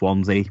Clucas from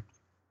Swansea.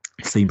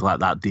 Seems like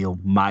that deal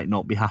might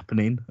not be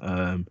happening.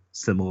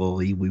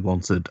 Similarly, we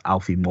wanted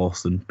Alfie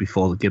Mawson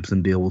before the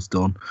Gibson deal was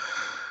done.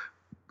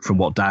 From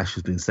what Daesh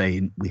has been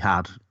saying, we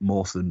had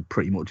Mawson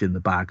pretty much in the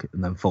bag,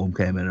 and then Fulham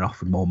came in and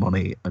offered more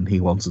money, and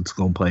he wanted to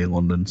go and play in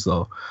London.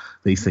 So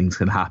these things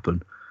can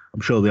happen.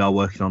 I'm sure they are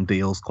working on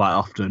deals quite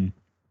often.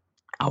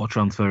 Our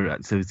transfer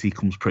activity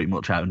comes pretty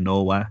much out of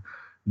nowhere.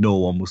 No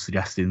one was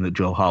suggesting that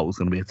Joe Hart was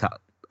going to be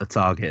a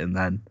target, and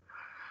then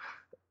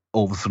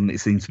all of a sudden it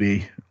seems to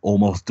be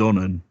almost done,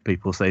 and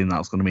people are saying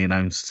that's going to be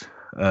announced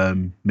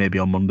maybe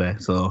on Monday.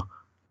 So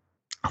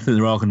I think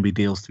there are going to be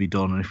deals to be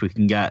done, and if we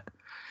can get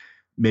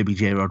maybe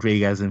Jay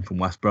Rodriguez in from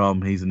West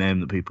Brom, he's a name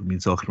that people have been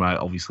talking about,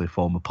 obviously a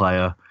former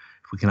player.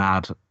 If we can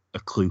add a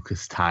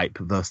Clucas type,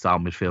 versatile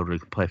midfielder who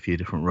can play a few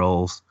different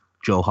roles,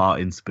 Joe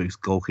Hart in to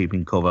boost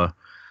goalkeeping cover,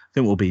 I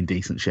think we'll be in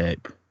decent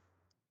shape.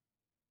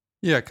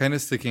 Yeah, kind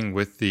of sticking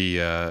with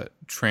the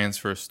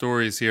transfer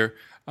stories here.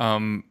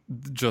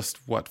 Just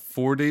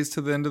 4 days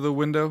to the end of the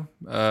window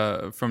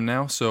from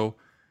now. So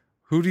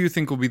who do you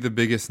think will be the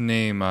biggest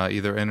name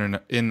either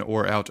in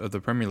or out of the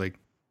Premier League?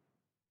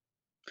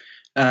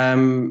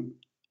 I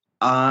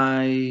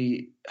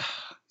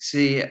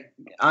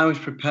was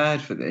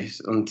prepared for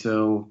this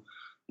until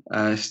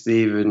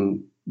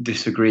Stephen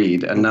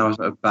disagreed, and now I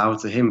sort of bow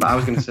to him. But I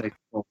was going to say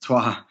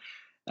Courtois.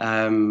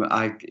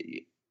 I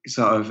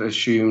sort of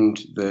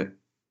assumed that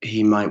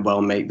he might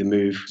well make the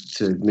move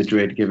to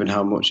Madrid, given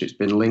how much it's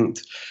been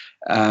linked.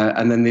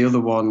 And then the other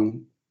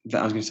one that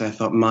I was going to say I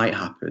thought might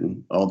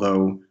happen,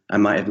 although I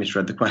might have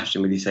misread the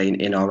question with you saying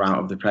in or out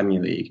of the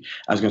Premier League.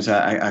 I was going to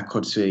say I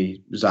could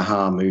see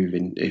Zaha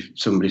moving if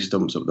somebody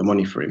stumps up the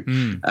money for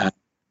him.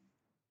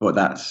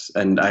 But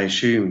and I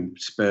assume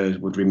Spurs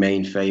would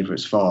remain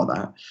favourites for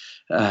that.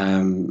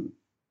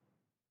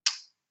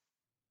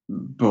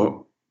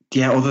 But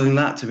yeah, other than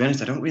that, to be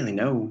honest, I don't really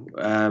know.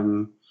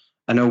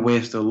 I know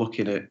we're still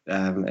looking at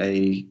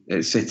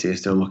City is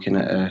still looking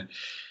at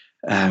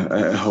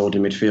a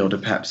holding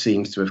midfielder. Pep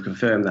seems to have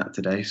confirmed that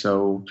today.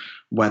 So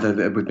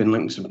whether we've been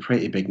linked to some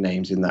pretty big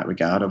names in that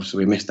regard.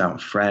 Obviously, we missed out on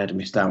Fred,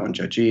 missed out on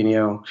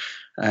Jorginho.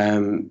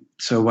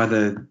 So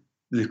whether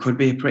there could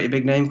be a pretty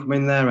big name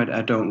coming there,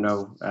 I don't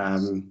know.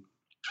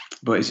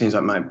 But it seems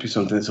like it might be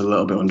something that's a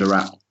little bit under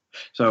wrap.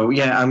 So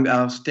yeah,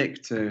 I'll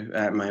stick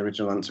to my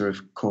original answer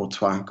of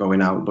Courtois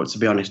going out. But to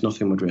be honest,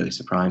 nothing would really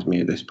surprise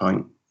me at this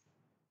point.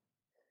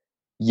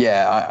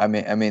 Yeah, I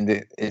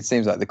mean, it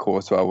seems like the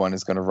Courtois one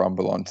is going to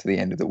rumble on to the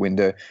end of the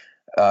window.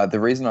 The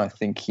reason I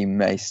think he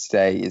may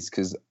stay is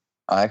because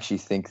I actually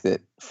think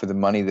that for the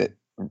money that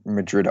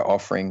Madrid are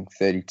offering,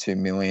 32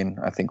 million,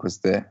 I think was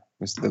the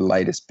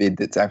latest bid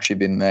that's actually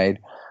been made.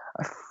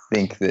 I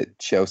think that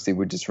Chelsea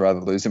would just rather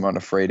lose him on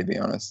a free, to be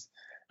honest,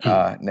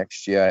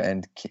 next year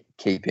and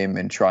keep him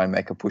and try and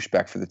make a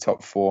pushback for the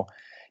top four.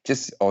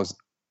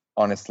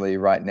 Honestly,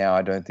 right now,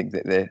 I don't think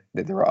that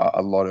there are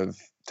a lot of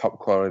top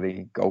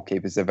quality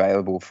goalkeepers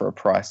available for a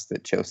price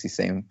that Chelsea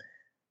seem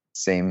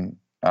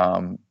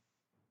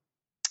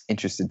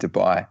interested to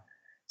buy.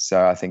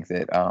 So I think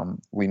that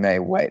we may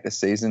wait a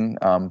season,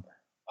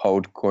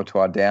 hold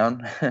Courtois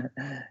down,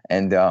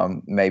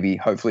 and maybe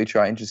hopefully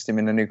try interest him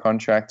in a new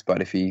contract.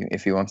 But if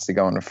he wants to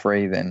go on a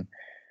free, then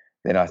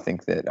I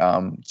think that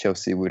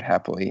Chelsea would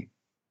happily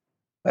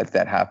let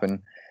that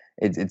happen.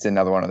 It's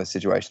another one of the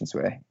situations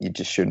where you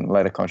just shouldn't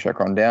let a contract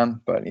run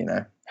down. But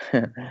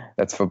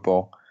That's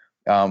football.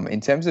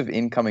 In terms of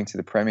incoming to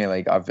the Premier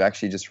League, I've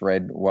actually just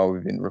read while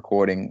we've been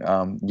recording,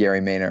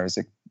 Yerry Mina has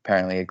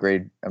apparently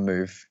agreed a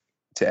move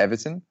to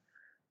Everton.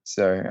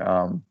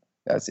 So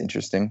that's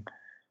interesting.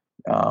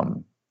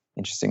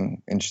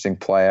 Interesting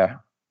player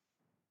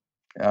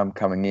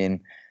coming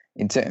in.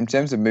 In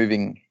terms of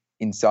moving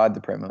inside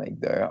the Premier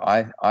League, though,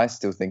 I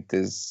still think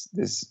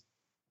there's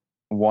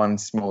one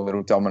small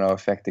little domino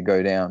effect to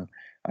go down.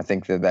 I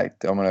think that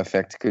domino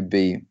effect could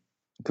be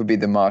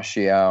the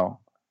Martial.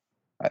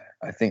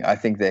 I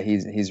think that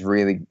he's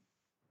really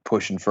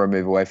pushing for a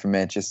move away from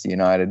Manchester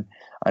United.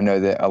 I know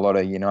that a lot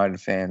of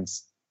United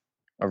fans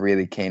are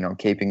really keen on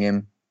keeping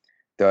him,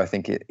 though I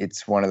think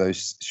it's one of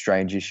those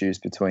strange issues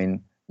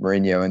between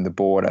Mourinho and the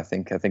board. I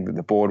think that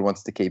the board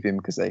wants to keep him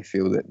because they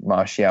feel that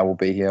Martial will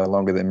be here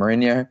longer than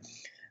Mourinho,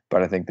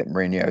 but I think that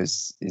Mourinho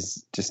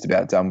is just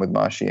about done with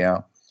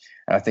Martial.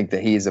 And I think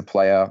that he is a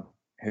player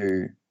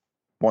who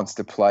wants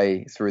to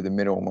play through the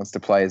middle and wants to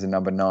play as a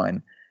number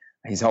 9.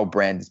 His whole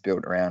brand is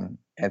built around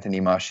Anthony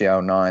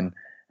Martial 9,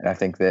 and I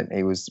think that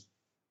he was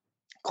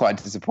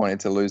quite disappointed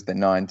to lose the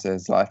 9 to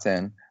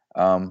Zlatan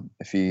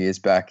a few years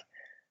back.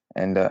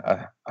 And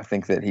I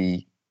think that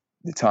the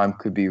time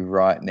could be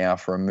right now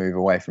for a move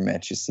away from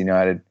Manchester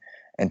United.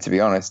 And to be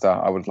honest,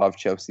 I would love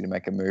Chelsea to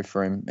make a move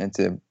for him,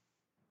 and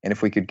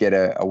if we could get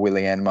a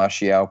Willian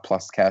Martial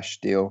plus cash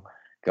deal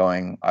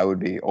going, I would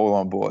be all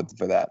on board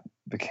for that,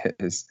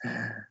 because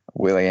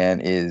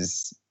Willian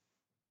is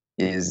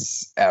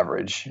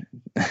average.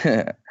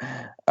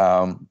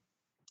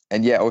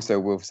 And yeah, also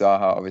Wilf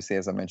Zaha, obviously,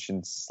 as I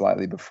mentioned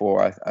slightly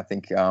before, I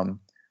think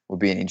would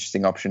be an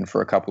interesting option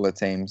for a couple of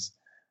teams.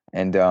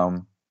 And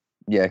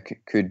yeah,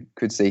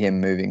 could see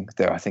him moving,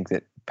 though I think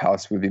that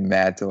Palace would be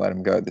mad to let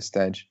him go at this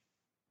stage.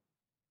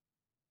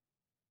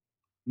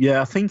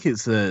 Yeah, I think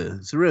it's a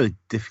really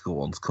difficult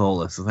one to call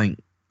this. I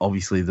think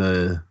obviously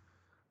the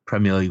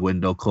Premier League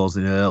window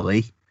closing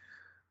early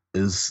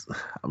is,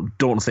 I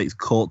don't want to say it's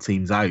caught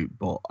teams out,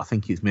 but I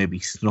think it's maybe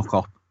snuck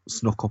up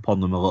on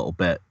them a little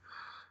bit.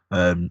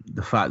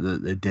 The fact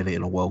that they did it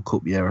in a World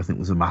Cup year, I think,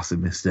 was a massive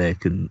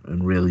mistake, and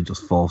really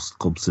just forced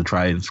clubs to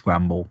try and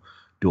scramble,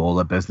 do all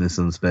their business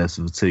in the space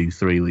of a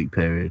 2-3 week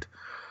period.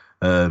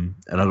 And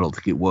I don't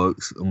think it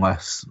works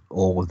unless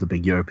all of the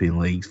big European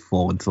leagues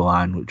fall into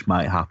line, which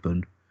might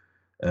happen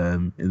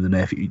in the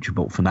near future.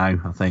 But for now,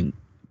 I think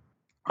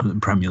the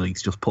Premier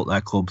League's just put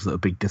their clubs at a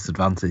big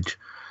disadvantage.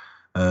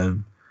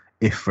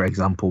 If, for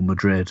example,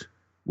 Madrid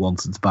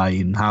wanted to buy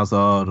in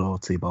Hazard or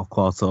Thibaut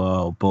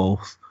Courtois or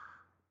both,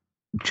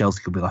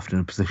 Chelsea could be left in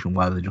a position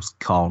where they just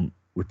can't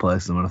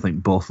replace them. And I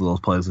think both of those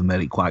players have made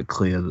it quite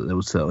clear that they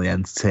would certainly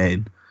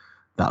entertain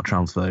that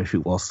transfer if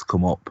it was to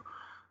come up.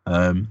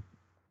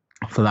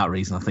 For that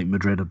reason, I think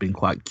Madrid have been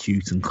quite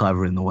cute and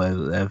clever in the way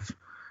that they've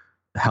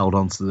held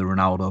on to the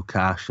Ronaldo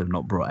cash and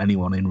not brought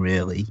anyone in,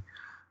 really.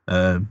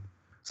 So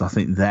I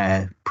think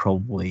they're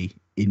probably,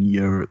 in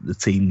Europe, the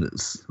team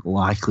that's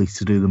likely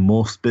to do the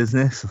most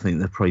business. I think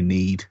they probably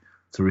need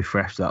to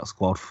refresh that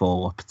squad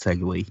for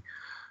Lopetegui.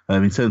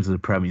 In terms of the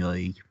Premier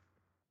League,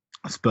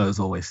 Spurs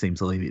always seem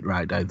to leave it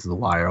right down to the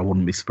wire. I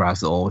wouldn't be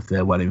surprised at all if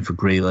they went in for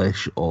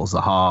Grealish or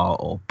Zaha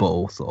or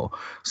both, or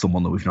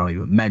someone that we've not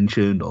even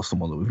mentioned or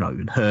someone that we've not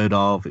even heard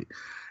of.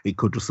 It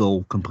could just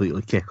all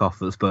completely kick off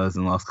for the Spurs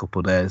in the last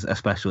couple of days,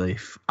 especially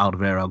if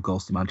Alderweireld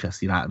goes to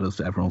Manchester United, as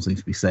everyone seems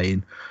to be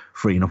saying,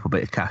 freeing up a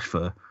bit of cash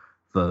for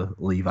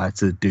Levi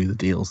to do the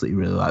deals that he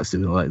really likes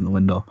doing late in the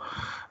window.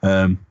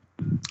 I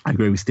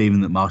agree with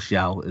Stephen that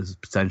Martial is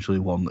potentially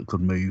one that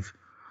could move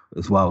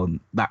as well, and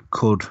that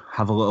could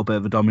have a little bit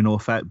of a domino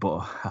effect,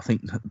 but I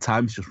think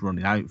time's just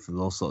running out for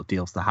those sort of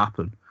deals to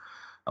happen.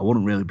 I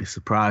wouldn't really be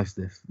surprised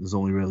if there's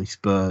only really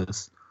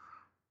Spurs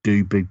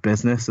do big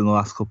business in the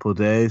last couple of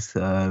days.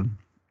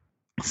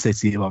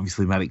 City have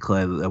obviously made it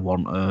clear that they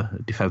want a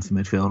defensive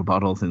midfielder, but I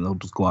don't think they'll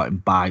just go out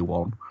and buy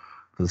one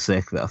for the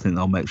sake of it. I think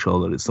they'll make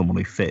sure that it's someone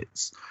who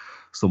fits,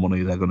 someone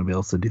who they're going to be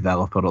able to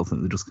develop. I don't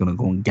think they're just going to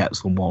go and get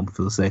someone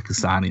for the sake of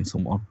signing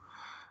someone.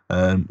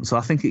 So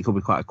I think it could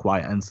be quite a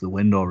quiet end to the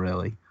window,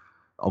 really.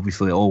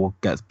 Obviously, it all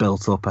gets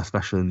built up,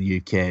 especially in the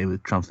UK,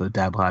 with transfer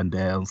deadline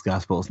day on Sky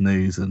Sports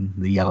News and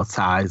the yellow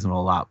ties and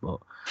all that. But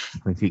I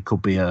think it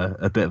could be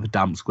a bit of a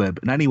damp squib.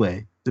 And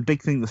anyway, the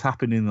big thing that's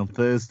happening on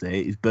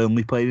Thursday is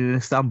Burnley playing in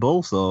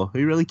Istanbul. So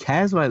who really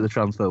cares about the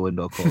transfer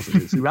window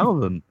closing? It's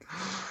irrelevant.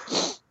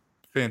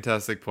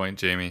 Fantastic point,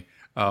 Jamie.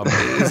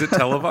 Is it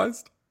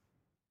televised?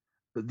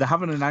 They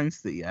haven't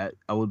announced it yet.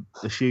 I would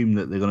assume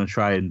that they're going to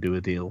try and do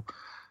a deal.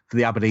 For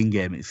the Aberdeen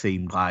game, it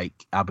seemed like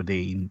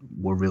Aberdeen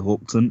were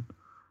reluctant.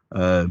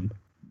 So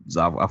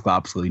I've got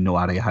absolutely no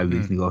idea how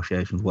these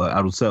negotiations work.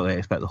 I would certainly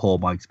expect the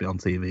home leg to be on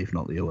TV, if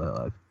not the away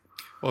leg.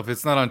 Well, if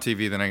it's not on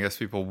TV, then I guess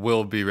people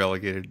will be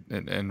relegated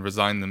and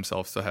resign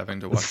themselves to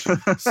having to watch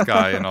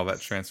Sky and all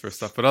that transfer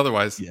stuff. But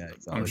otherwise, yeah,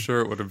 exactly. I'm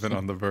sure it would have been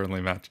on the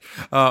Burnley match.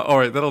 All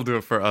right, that'll do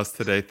it for us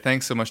today.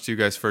 Thanks so much to you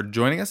guys for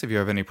joining us. If you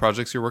have any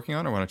projects you're working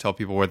on or want to tell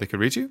people where they could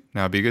reach you,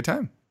 now would be a good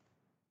time.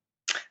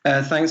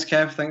 Thanks,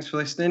 Kev. Thanks for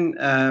listening.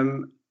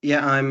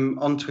 Yeah, I'm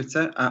on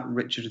Twitter at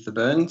Richard the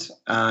Burns.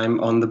 I'm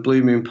on the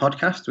Blue Moon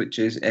podcast, which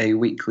is a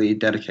weekly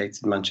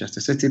dedicated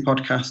Manchester City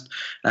podcast.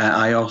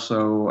 I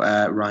also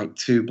write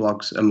 2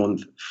 blogs a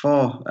month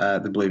for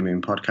the Blue Moon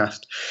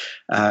podcast.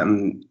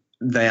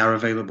 They are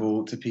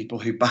available to people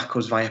who back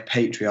us via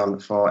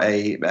Patreon for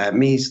a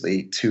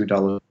measly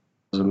 $2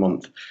 a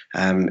month.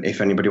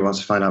 If anybody wants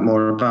to find out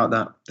more about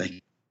that, they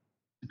can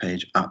the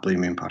page at Blue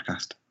Moon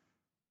Podcast.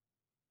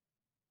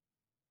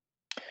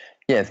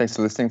 Yeah, thanks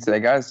for listening today,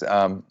 guys.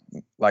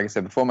 Like I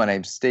said before, my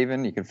name's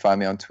Stephen. You can find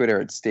me on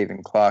Twitter at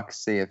Stephen Clark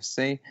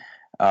CFC.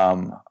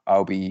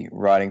 I'll be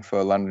writing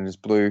for Londoners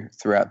Blue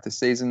throughout the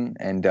season,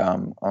 and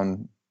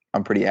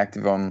I'm pretty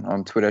active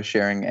on Twitter,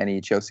 sharing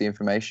any Chelsea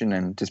information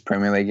and just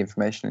Premier League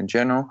information in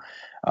general.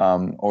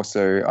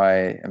 Also,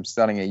 I am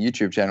starting a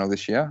YouTube channel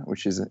this year,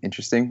 which is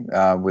interesting,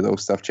 with all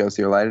stuff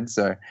Chelsea related.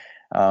 So,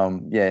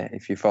 yeah,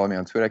 if you follow me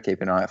on Twitter,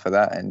 keep an eye out for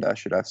that, and I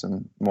should have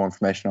some more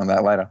information on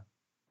that later.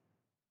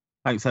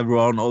 Thanks,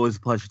 everyone. Always a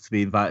pleasure to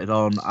be invited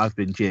on. I've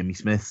been Jamie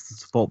Smith.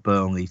 Support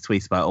Burnley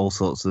tweets about all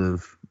sorts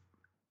of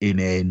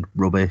inane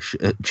rubbish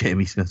at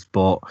Jamie Smith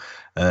Sport,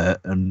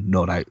 and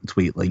no doubt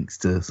tweet links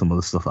to some of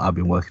the stuff that I've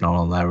been working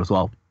on there as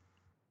well.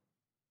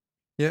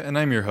 Yeah, and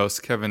I'm your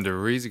host, Kevin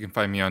DeRuiz. You can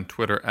find me on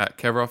Twitter at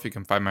Kevrov. You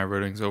can find my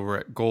ratings over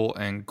at Goal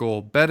and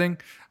Goal Betting.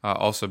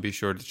 Also, be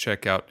sure to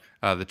check out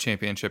the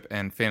Championship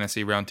and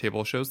Fantasy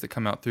Roundtable shows that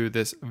come out through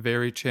this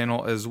very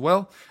channel as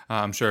well.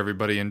 I'm sure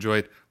everybody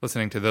enjoyed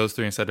listening to those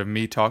 3 instead of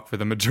me talk for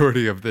the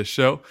majority of this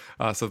show.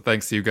 So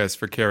thanks to you guys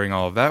for carrying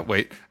all of that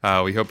weight.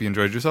 We hope you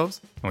enjoyed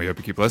yourselves, and we hope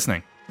you keep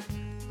listening.